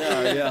 Yeah.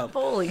 Yeah.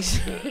 Holy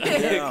shit.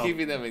 Yeah.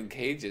 Keeping them in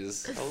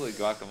cages. Holy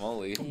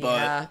guacamole.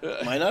 Yeah.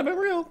 But might not have been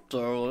real.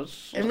 So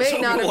let's. It may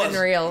not have been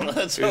real.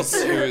 Let's hope.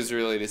 Who was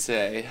really to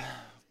say?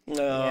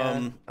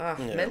 Yeah.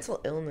 Mental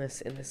illness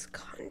in this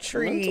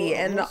country Mental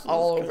and illness in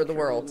all this over the country,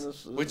 world.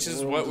 this Which is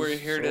world what we're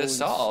here to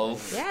so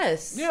solve.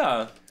 Yes.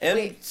 Yeah. And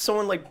Wait.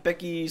 someone like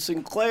Becky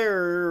Sinclair,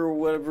 or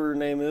whatever her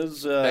name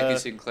is. Becky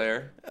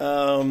Sinclair.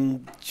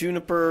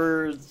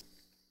 Juniper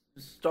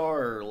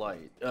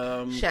Starlight.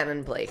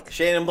 Shannon Blake.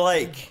 Shannon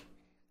Blake.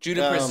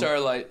 Juniper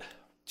Starlight.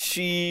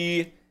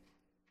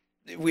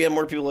 We have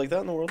more people like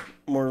that in the world.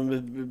 More of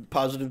a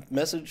positive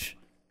message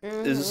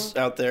is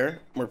out there.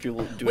 More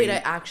people doing. Wait,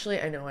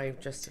 I know I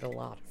just did a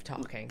lot of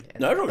talking.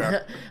 And, No, I don't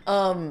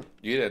know.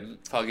 You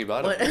didn't. Foggy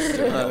bottom. right.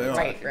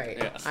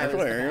 Yeah. I was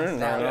Definitely.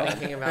 now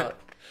thinking about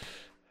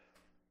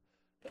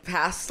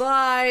past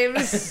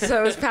lives.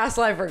 So it was past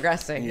life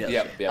regressing.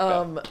 Yeah.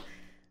 Yep.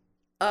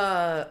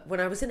 When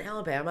I was in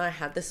Alabama, I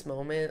had this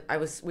moment.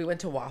 We went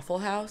to Waffle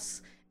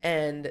House,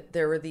 and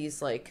there were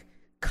these like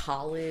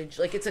college,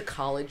 like it's a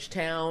college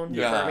town,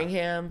 Yeah.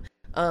 Birmingham.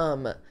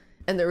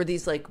 And there were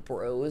these like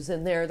bros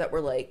in there that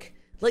were like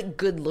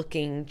good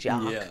looking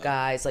jock Yeah.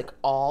 guys, like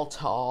all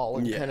tall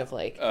and Yeah. kind of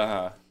like.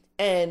 Uh-huh.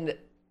 And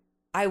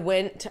I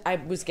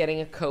was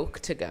getting a Coke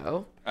to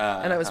go,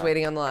 and I was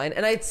waiting on the line,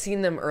 and I'd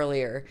seen them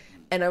earlier,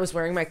 and I was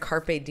wearing my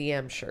Carpe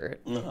Diem shirt,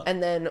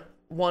 and then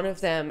one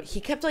of them, he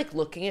kept like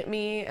looking at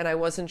me, and I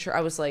wasn't sure.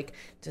 I was like,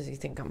 does he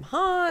think I'm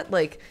hot?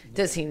 Like,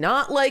 does he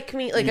not like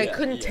me? Like, I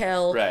couldn't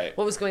tell Right.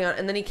 what was going on.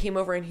 And then he came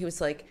over and he was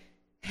like,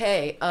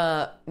 hey,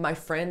 my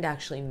friend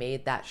actually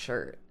made that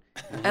shirt.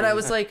 And I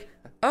was like,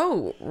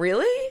 oh,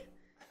 really?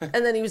 And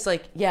then he was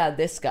like, yeah,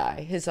 this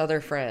guy, his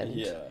other friend.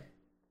 Yeah.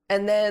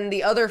 And then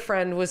the other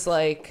friend was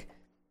like,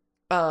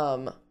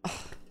 I'm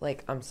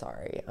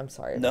sorry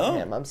about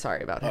him. I'm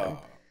sorry about him.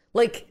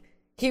 Like,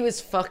 he was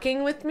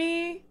fucking with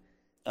me,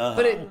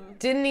 but it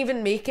didn't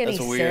even make any That's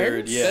sense.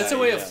 weird. Yeah. That's a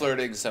way of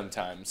flirting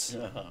sometimes.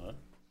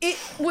 It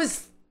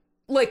was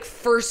like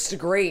first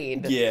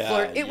grade. Yeah,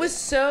 flirt. It was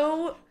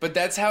so, But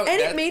that's how.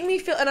 and it made me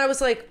feel, and I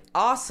was like,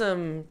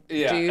 awesome,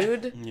 Yeah.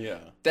 dude. Yeah.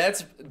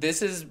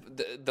 This is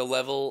the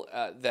level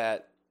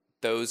that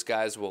those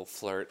guys will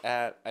flirt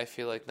at. I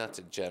feel like, not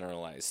to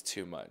generalize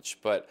too much,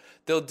 but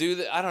they'll do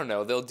that. I don't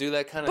know. They'll do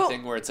that kind of But-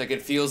 thing where it's like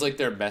it feels like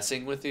they're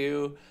messing with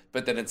you,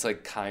 but then it's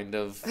like kind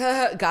of.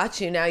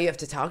 Got you. Now you have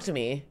to talk to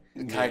me.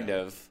 Kind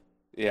of.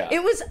 Yeah.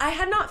 It was, I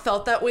had not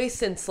felt that way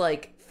since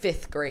like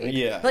 5th grade.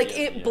 Yeah, Like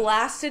yeah, it yeah.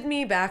 blasted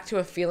me back to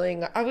a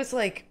feeling. I was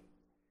like,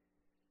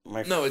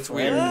 No, it's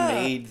friend weird.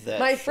 made that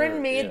my shirt,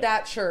 friend made yeah.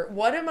 that shirt.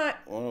 What am I?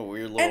 What a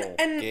weird little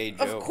And gay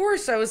of joke.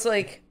 course I was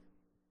like,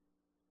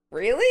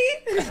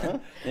 really?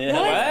 Yeah,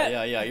 What?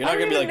 yeah. You're I not don't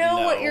gonna be even like, know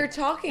no. what you're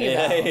talking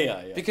Yeah, about.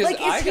 yeah. Because Like,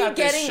 is I he got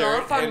this getting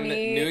shirt off on in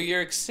me? New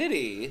York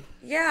City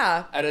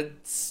Yeah. at a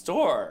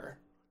store.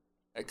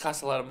 It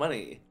costs a lot of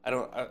money. I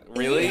don't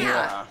really.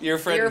 Yeah. Your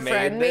friend Your made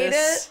friend made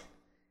this. it?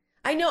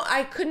 I know.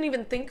 I couldn't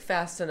even think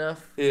fast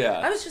enough. Yeah.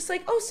 I was just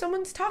like, oh,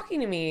 someone's talking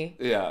to me.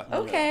 Yeah.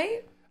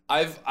 Okay.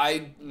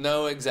 I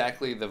know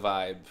exactly the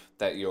vibe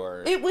that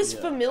you're It was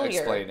familiar.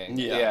 explaining.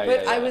 Yeah. Yeah.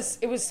 But yeah, yeah.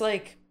 it was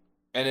like,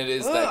 And it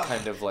is that ugh,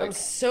 kind of I'm like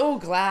so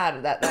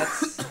glad that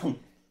that's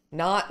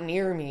not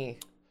near me.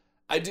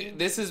 I do.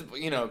 This is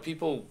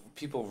people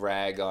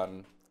rag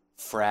on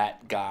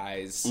frat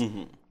guys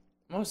Mm-hmm.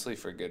 mostly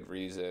for good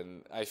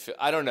reason.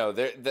 I don't know.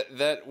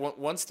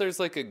 Once there's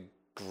like a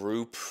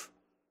group,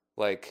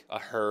 like a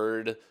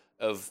herd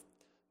of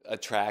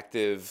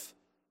attractive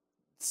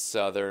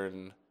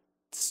Southern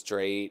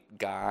straight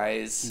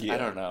guys. Yeah. I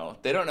don't know.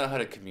 They don't know how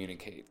to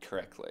communicate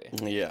correctly.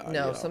 Yeah.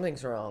 No, yeah.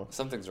 something's wrong.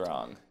 Something's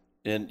wrong.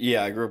 And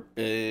yeah, I grew up,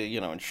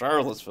 in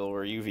Charlottesville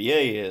where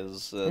UVA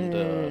is,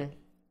 and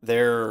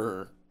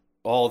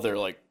all their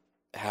like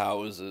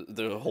houses,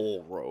 the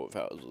whole row of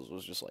houses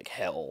was just like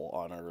hell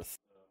on earth.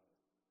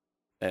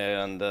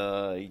 And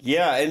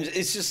yeah, and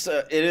it's just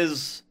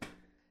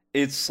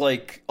it's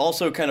like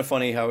also kind of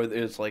funny how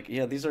it's like,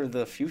 yeah, these are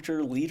the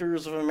future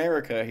leaders of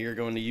America here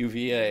going to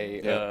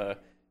UVA,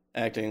 Yep.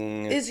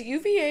 acting. Is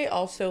UVA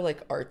also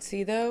like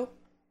artsy though?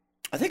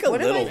 I think a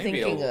What little. am I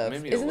thinking of?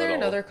 maybe a Isn't there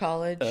little. another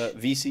college?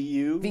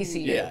 VCU.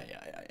 VCU. Yeah.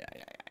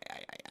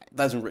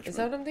 That's in Richmond. Is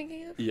that what I'm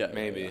thinking of? Yeah,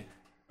 Maybe. yeah.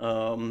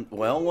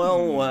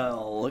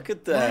 Well. Look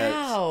at that.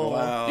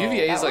 Wow.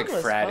 UVA is That like one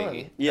was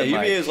fratty. fun. Yeah, and,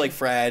 UVA is like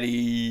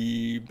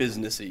fratty,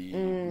 businessy,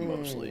 Mm.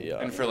 mostly.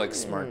 Yeah. and for like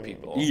smart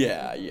people.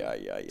 Yeah.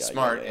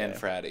 Smart yeah. and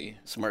fratty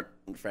Smart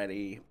and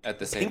fratty. at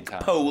the same Pink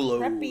time.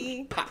 polo.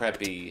 Preppy.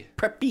 Preppy.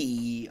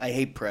 Preppy. I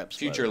hate preps.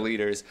 Future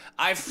leaders.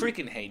 I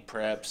freaking hate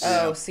preps.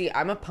 Oh, see,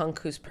 I'm a punk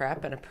who's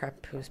prep and a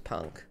prep who's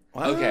punk.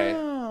 Okay.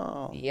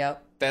 Wow.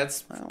 Yep.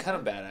 That's kind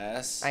of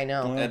badass. I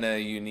know. In a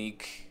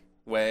unique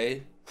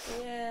way.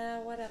 Yeah,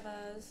 whatever.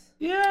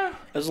 Yeah.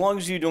 As long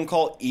as you don't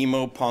call it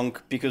emo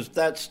punk, because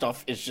that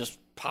stuff is just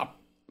pop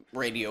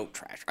radio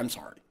trash. I'm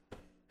sorry.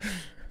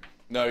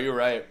 No, you're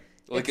right.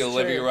 Like It's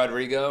Olivia true.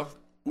 Rodrigo,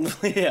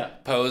 Yeah.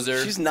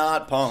 poser. She's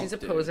not punk. She's a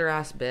dude. poser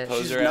ass bitch.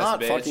 poser she's ass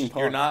not bitch. fucking punk.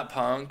 You're not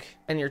punk.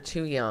 And you're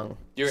too young.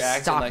 You're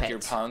acting Stop like it. you're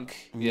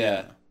punk.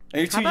 Yeah. And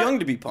you're too How about- young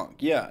to be punk.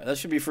 Yeah, that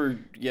should be for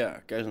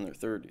guys in their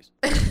 30s.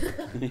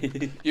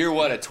 You're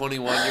what, a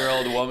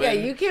 21-year-old woman? Yeah,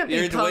 you can't be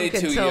You're way punk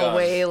too until young.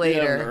 way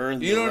later.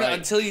 earned You the don't right.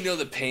 until you know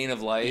the pain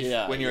of life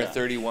Yeah, when you're yeah. a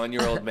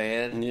 31-year-old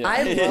man. Yeah.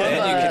 I love Then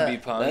you can be a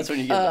punk. That's when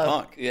you get the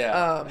punk.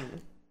 Yeah.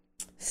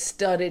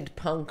 studded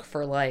punk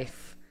for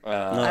life. I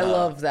Uh,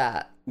 love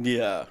that.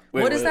 Yeah.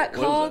 What is that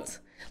what called? that?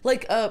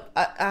 Like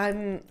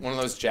I'm one of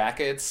those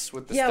jackets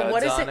with the yeah. studs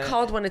What is on it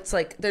called when it's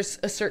like there's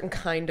a certain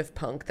kind of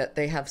punk that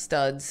they have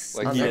studs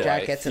Like on their yeah.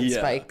 jackets and Yeah.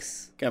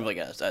 spikes? Kind of like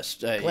a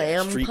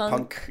Glam street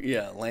punk?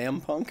 Yeah, lamb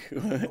punk.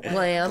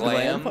 Glam.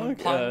 Glam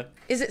punk. punk?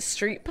 Is it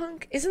street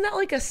punk? Isn't that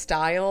like a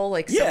style?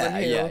 Like Yeah,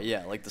 someone who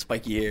yeah, like the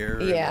spiky hair.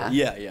 and Yeah.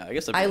 yeah. I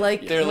guess I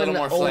like They're a little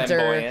when more older,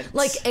 flamboyant.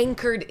 like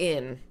anchored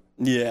in.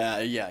 Yeah.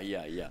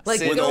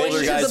 Like When going older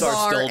to guys the are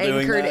bar still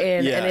doing anchored that?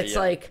 in, Yeah, and it's yeah.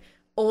 like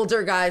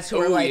older guys who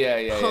are Ooh, like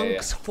yeah,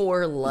 punks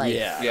for life.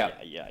 Yeah.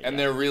 And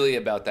they're really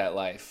about that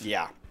life.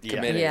 Yeah.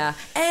 Committed. Yeah,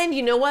 and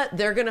you know what?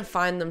 They're gonna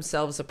find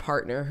themselves a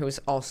partner who's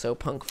also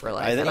punk for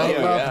life. I think, and I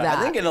love yeah. that.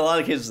 I think in a lot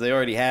of cases they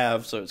already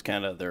have, so it's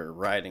kind of they're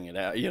riding it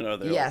out. They're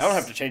like, Yes. I don't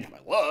have to change my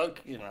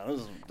look.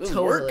 This is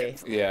Totally.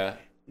 working. Yeah.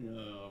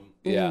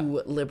 Yeah.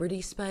 Ooh,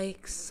 Liberty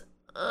Spikes.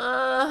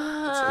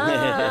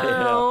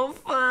 Oh,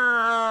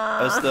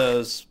 fuck.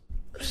 That's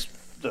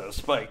the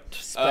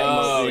spiked.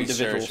 Oh,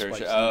 individual sure.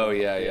 spikes. Oh,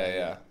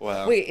 yeah.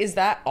 Wow. Wait, is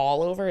that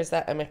all over? Is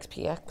that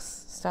MXPX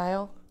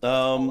style?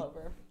 All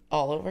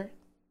over?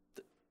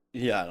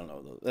 Yeah, I don't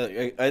know.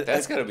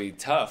 That's gotta be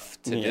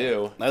tough to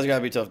do. That's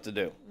gotta be tough to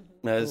do.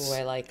 That's, Ooh,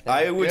 I like that.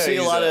 I would Yeah, see a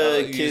use lot a-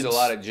 of use kids a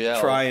lot of gel.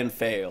 try and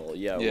fail.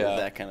 Yeah, Yeah. with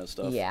that kind of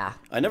stuff. Yeah.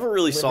 I never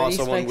really saw Liberty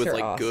someone spikes with are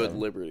like good awesome.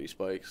 Liberty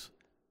spikes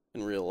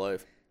in real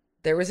life.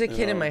 There was a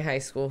kid in my high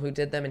school who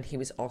did them, and he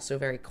was also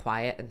very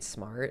quiet and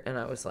smart. And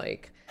I was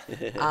like,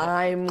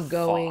 I'm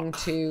going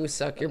to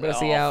suck your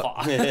pussy out.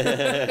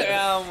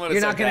 Yeah,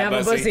 You're not going to have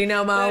a pussy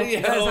no more,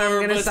 because I'm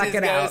going to suck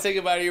it out. Say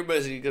goodbye to your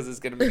pussy because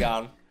it's gonna be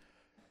gone.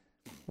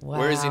 Wow.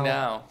 Where is he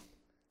now?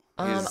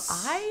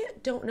 I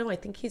don't know. I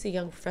think he's a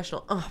young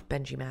professional. Oh,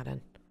 Benji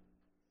Madden.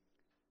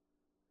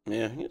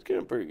 Yeah, he's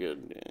getting pretty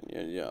good.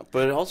 Yeah.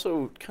 But it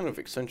also kind of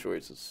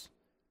accentuates his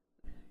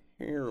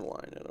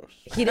hairline.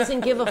 He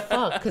doesn't give a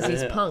fuck because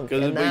he's punk.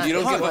 But And that You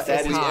don't give a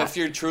is fuck hot. if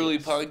you're truly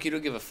punk. You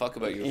don't give a fuck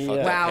about your fucked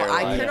up Wow,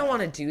 I hairline. kind of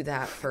want to do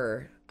that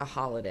for a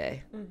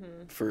holiday.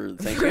 For For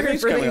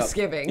Thanksgiving.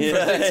 Thanksgiving.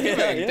 Yeah.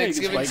 Thanksgiving.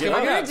 Thanksgiving's coming I'm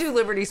coming gonna up. do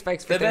Liberty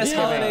Spikes for The best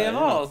Thanksgiving. holiday of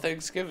all,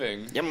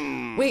 Thanksgiving.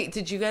 Yum. Wait,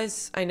 did you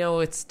guys? I know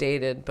it's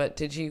dated, but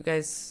did you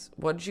guys?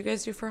 What did you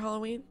guys do for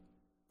Halloween?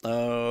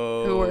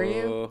 Oh. Who were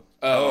you?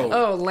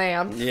 Oh. Oh,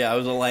 lamb. Yeah, I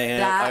was a lamb.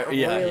 That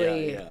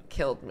really Yeah.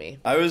 killed me.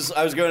 I was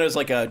going as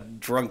like a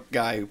drunk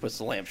guy who puts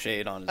the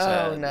lampshade on his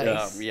head.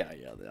 Nice. Yeah.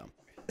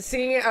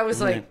 Seeing it, I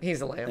was like,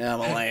 he's a lamb. Yeah, I'm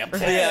a lamp.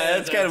 Yeah,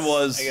 that's kind of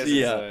was. I guess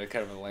Yeah, it's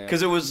kind of a lamp.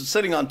 because it was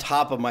sitting on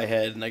top of my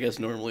head, and I guess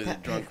normally the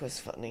That drunk. pic was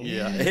funny.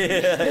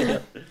 Yeah.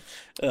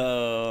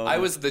 I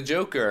was the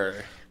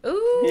Joker.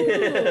 Ooh.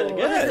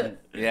 Good.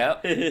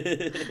 Yep.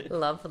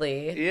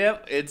 Lovely.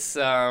 Yep. It's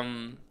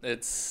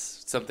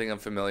something I'm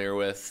familiar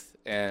with,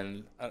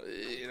 and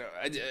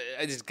I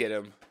just get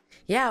him.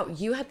 Yeah,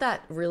 you had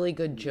that really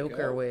good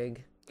Joker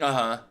wig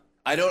I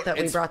don't. that we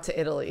it's- brought to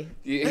Italy.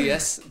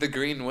 Yes, the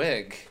green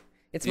wig.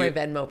 It's my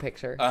Venmo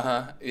picture.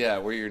 Yeah,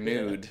 where you're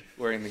nude,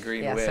 wearing the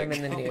green Yes, wig. I'm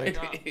in the Oh my nude.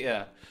 God.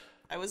 Yeah,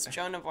 I was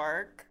Joan of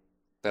Arc.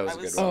 that was I a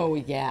was- good one. Oh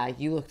yeah,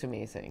 you looked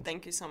amazing.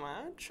 Thank you so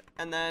much.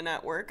 And then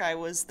at work, I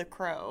was the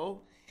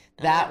Crow.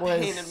 and That I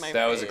was- painted my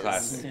That was a face.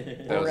 classic.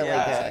 That was Really a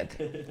classic.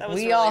 good. That was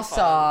We really all fun.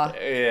 saw.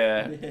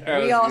 Yeah.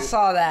 We all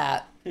saw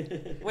that.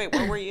 Wait,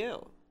 where were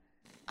you?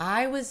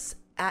 I was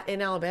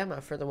in Alabama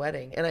for the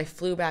wedding, and I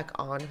flew back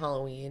on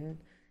Halloween,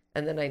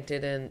 and then I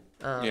didn't.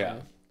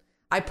 Yeah.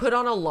 I put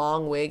on a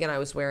long wig, and I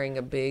was wearing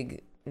a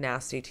big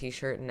nasty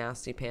T-shirt and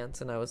nasty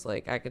pants, and I was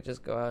like, I could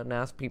just go out and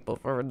ask people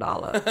for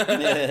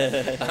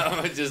 $1.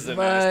 I'm just a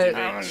But-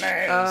 nasty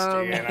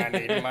bitch. and I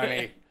need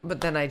money.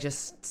 But then I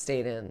just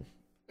stayed in.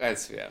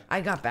 Yeah.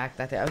 I got back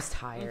that day. I was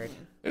tired.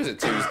 It was a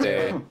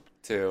Tuesday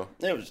too.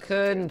 It was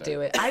Couldn't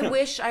do it.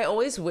 I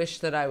always wish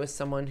that I was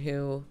someone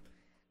who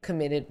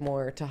committed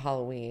more to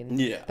Halloween.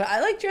 Yeah. But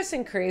I like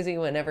dressing crazy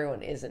when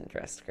everyone isn't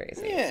dressed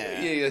crazy.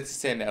 Yeah. Yeah, you have to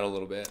stand out a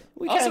little bit.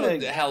 We Also,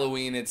 kinda-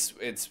 Halloween, it's,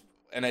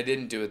 and I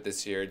didn't do it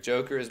this year.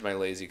 Joker is my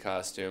lazy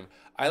costume.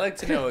 I like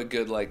to know a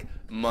good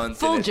month.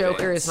 Full in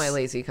Joker advance. is my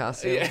lazy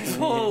costume. Yeah,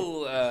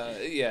 full.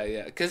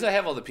 Yeah, because I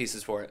have all the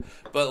pieces for it.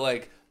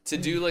 But to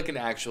do an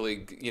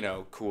actually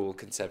cool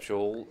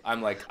conceptual,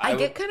 I'm like I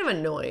get kind of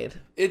annoyed.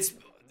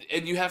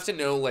 and you have to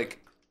know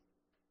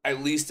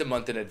at least a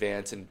month in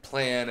advance and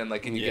plan and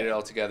and you get it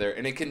all together,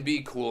 and it can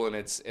be cool, and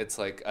it's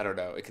I don't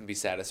know, it can be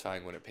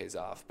satisfying when it pays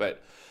off,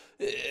 but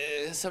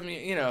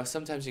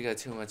sometimes you got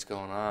too much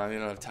going on, you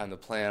don't have time to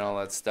plan all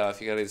that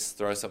stuff, you gotta just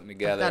throw something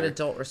together. Got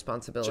adult You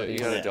responsibilities.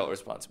 got adult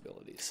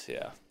responsibilities.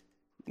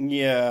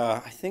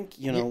 Yeah, I think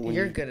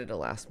You're good at a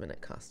last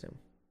minute costume.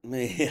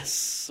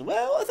 Yes.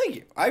 Well, thank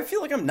you. I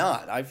feel like I'm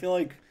not. I feel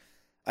like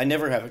I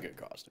never have a good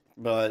costume.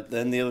 But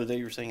then the other day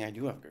you were saying I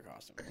do have a good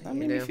costume. That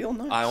made me do. feel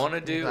nice. I want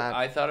to do. glad.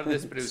 I thought of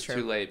this, but it It's was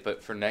true. too late.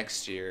 But for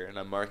next year, and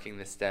I'm marking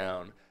this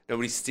down.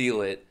 Nobody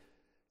steal it.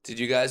 Did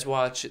you guys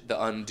watch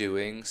The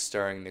Undoing,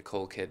 starring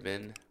Nicole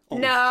Kidman?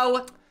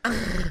 No.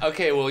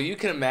 Okay, well you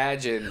can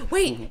imagine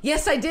Wait,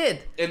 yes I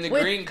did. in the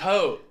Wait, green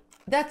coat.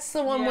 That's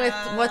the one with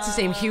what's his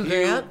name, Hugh Hugh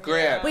Grant.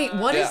 Grant. Wait,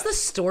 what is Yeah. the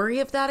story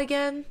of that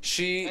again?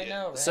 She I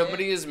know, right?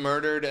 somebody is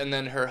murdered, and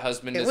then her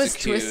husband It is was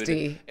accused.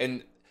 twisty.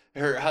 And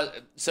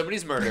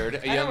somebody's murdered. A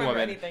don't young remember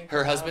woman. anything Her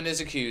from husband is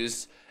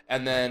accused,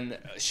 and then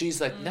she's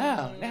like,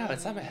 "No,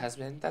 it's not my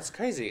husband. That's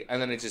crazy." And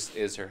then it just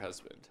is her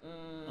husband.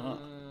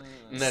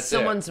 And that's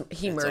it.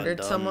 He murdered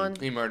undone. someone.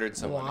 He murdered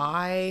someone.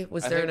 Why?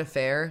 Was I there an think-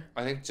 affair?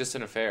 I think just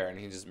an affair, and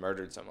he just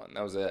murdered someone.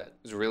 That was it. It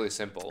was really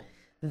simple.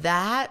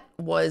 That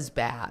was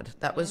bad.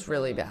 That was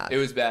really bad. It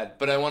was bad,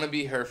 but I want to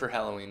be her for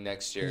Halloween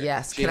next year.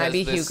 Yes, She can I has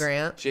be Hugh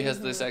Grant? She has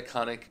this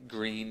iconic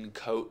green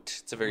coat.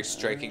 It's a very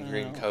striking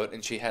green coat,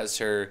 and she has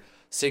her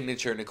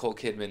signature Nicole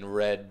Kidman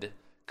red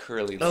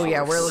curly locks. Oh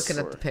yeah, we're looking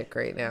at the pic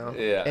right now.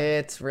 Yeah.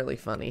 It's really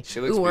funny. She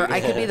looks Or I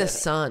could be beautiful. the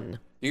son.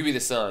 You can be the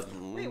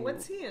son. Wait,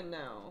 what's he in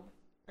now?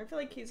 I feel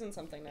like he's in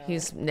something now.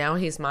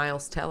 He's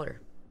Miles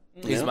Teller.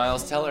 He's Yeah.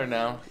 Miles Teller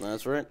now.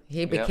 That's right.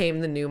 He became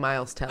the new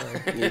Miles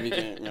Teller.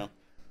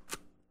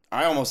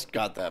 I almost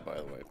got that, by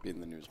the way, being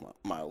the new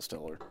Miles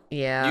Teller.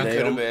 Yeah. You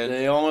could have been.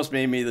 They almost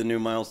made me the new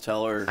Miles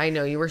Teller. I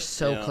know, you were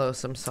so Yeah.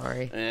 close. I'm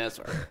sorry. Yeah, that's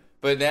all right.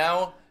 But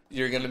now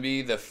you're gonna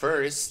be the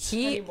first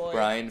He boy.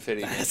 Brian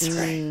Fitty. That's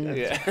right.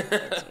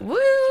 Yeah.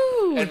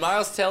 woo. And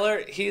Miles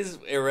Teller, he's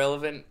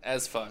irrelevant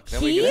as fuck.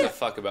 Nobody He gives a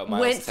fuck about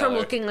Miles went Teller. from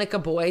looking like a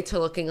boy to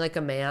looking like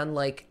a man,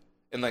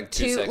 in 2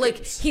 to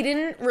seconds. he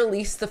didn't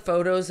release the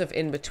photos of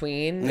in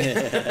between,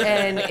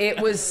 and it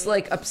was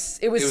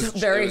it was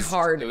very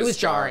hard. It was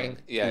jarring.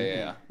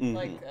 Yeah.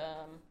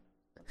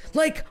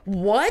 Like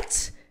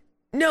what?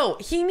 No,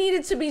 he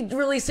needed to be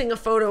releasing a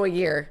photo a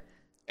year.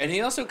 And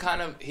he also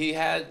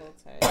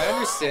I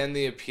understand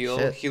the appeal.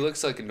 Shit. He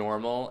looks like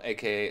normal,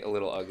 aka a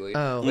little ugly.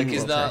 Oh. Like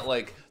he's not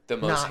like the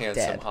most not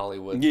handsome dead.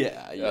 Hollywood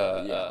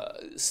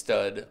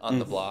stud on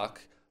the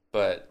block,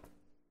 but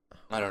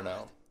I don't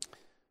know.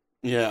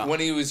 Yeah. When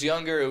he was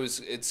younger,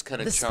 it's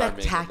kind of The charming.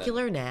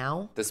 Spectacular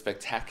Now. The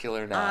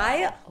Spectacular Now.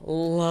 I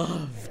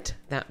loved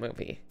that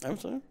movie. I'm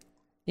sorry.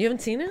 You haven't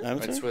seen it? I'm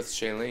It's sorry. with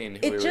Shailene.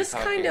 Who It we just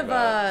were kind talking of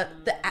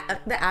about.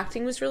 the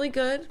acting was really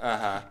good,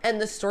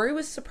 And the story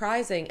was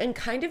surprising, and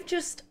kind of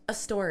just a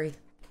story.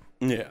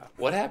 Yeah.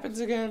 what happens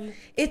again?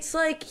 It's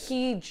like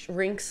he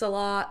drinks a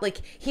lot.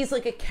 Like he's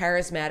like a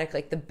charismatic,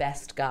 like the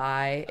best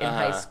guy in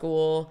high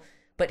school,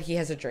 but he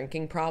has a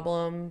drinking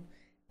problem.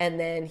 And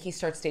then he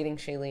starts dating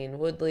Shailene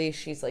Woodley.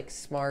 She's like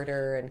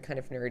smarter and kind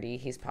of nerdy.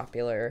 He's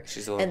popular.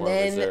 She's a little and more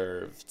then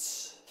reserved.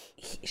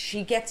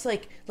 she gets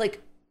like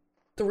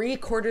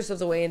 3/4 of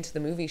the way into the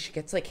movie, she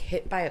gets like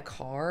hit by a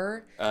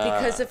car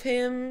because of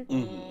him.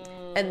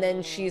 And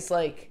then she's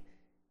like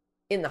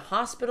in the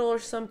hospital or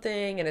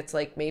something, and it's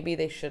like maybe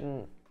they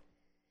shouldn't.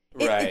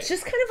 Right. It's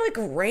just kind of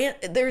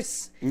like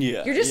there's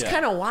Yeah. you're just yeah.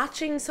 kind of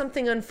watching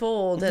something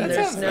unfold, and That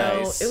there's sounds no.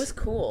 nice. It was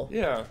cool.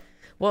 Yeah.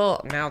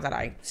 Well, now that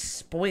I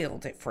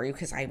spoiled it for you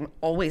because I'm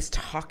always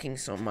talking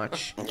so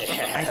much,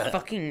 I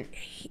fucking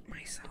hate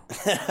myself.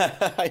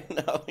 I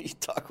know you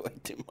talk way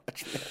too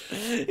much,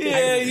 man.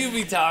 Yeah, you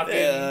be talking.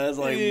 Yeah, it's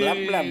like blah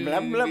blah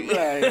blah blah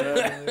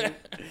blah.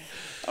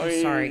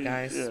 I'm sorry,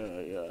 guys.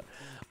 Yeah.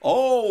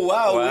 Oh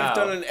wow, Wow. we've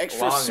done an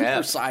extra Long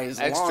ep.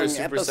 supersized Extra long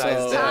supersized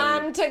episode. ep.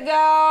 Time to go.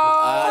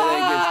 I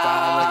think it's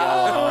time to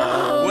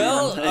go home.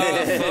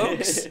 Well,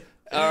 folks,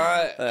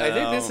 I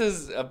think this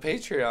is a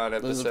Patreon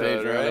episode, This is a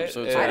Patreon right?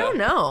 episode, Yeah. I don't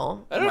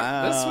know. I don't.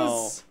 This Wow.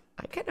 was.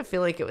 I kind of feel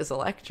like it was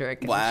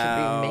electric. And Wow. It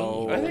should be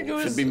me. I think it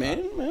was- should be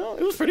me. Well,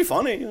 it was pretty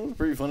funny. It was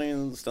pretty funny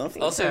and stuff.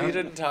 Also, So- you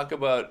didn't talk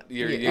about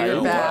your You're I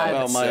don't bad. talk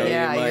about my,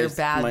 Yeah, my, you're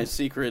bad. my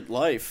secret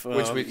life,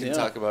 which we can yeah.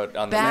 talk about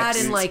on the Bad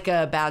next and like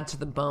bad to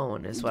the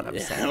bone is what I'm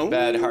saying.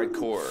 bad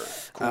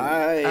hardcore. Cool.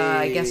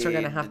 I guess we're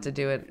gonna have to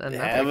do it another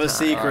have time. a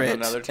secret,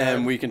 Another time.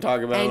 and we can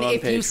talk about And it on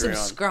if you Patreon.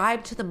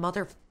 subscribe to the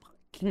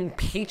motherfucking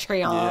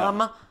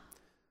Patreon,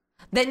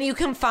 then you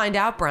can find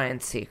out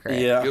Brian's secret.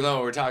 yeah, You'll know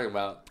what we're talking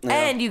about.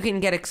 And you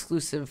can get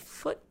exclusive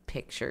foot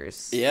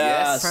pictures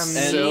yes, from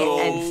And me so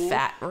and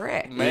Fat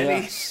Rick.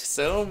 Many, Yeah.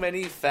 so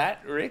many fat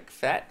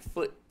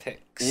foot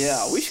pics.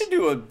 yeah, we should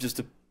do just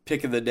a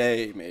pick of the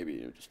day,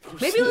 maybe. Just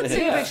post Maybe it. let's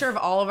take a Yeah. picture of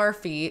all of our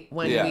feet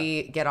when Yeah.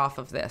 we get off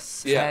of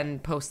this Yeah.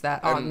 and post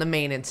that on the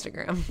main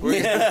Instagram.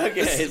 Yeah,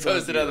 okay, Just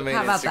post it on the main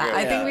How about that? Instagram.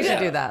 I think we should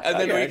do that. And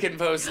then Okay. we can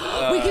post.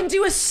 We can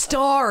do a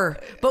star,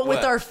 but with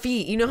what? our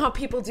feet. You know how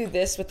people do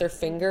this with their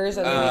fingers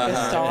and they make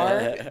a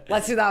star?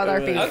 Let's do that with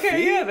our feet.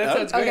 Okay, yeah, that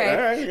sounds great. Okay,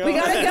 All right, go. we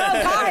gotta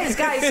go,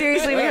 guys.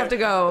 Seriously, we have to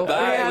go. Bye.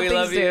 have We things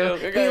love to you.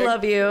 do. Okay. We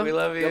love you. We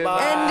love you.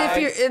 Goodbye. And if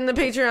you're in the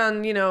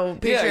Patreon, Yeah,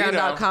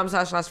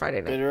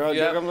 patreon.com/Friday night.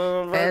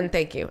 Yeah. And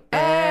thank you.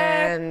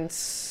 And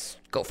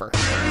gopher.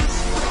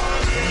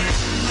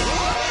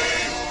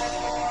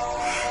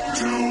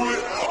 Do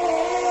it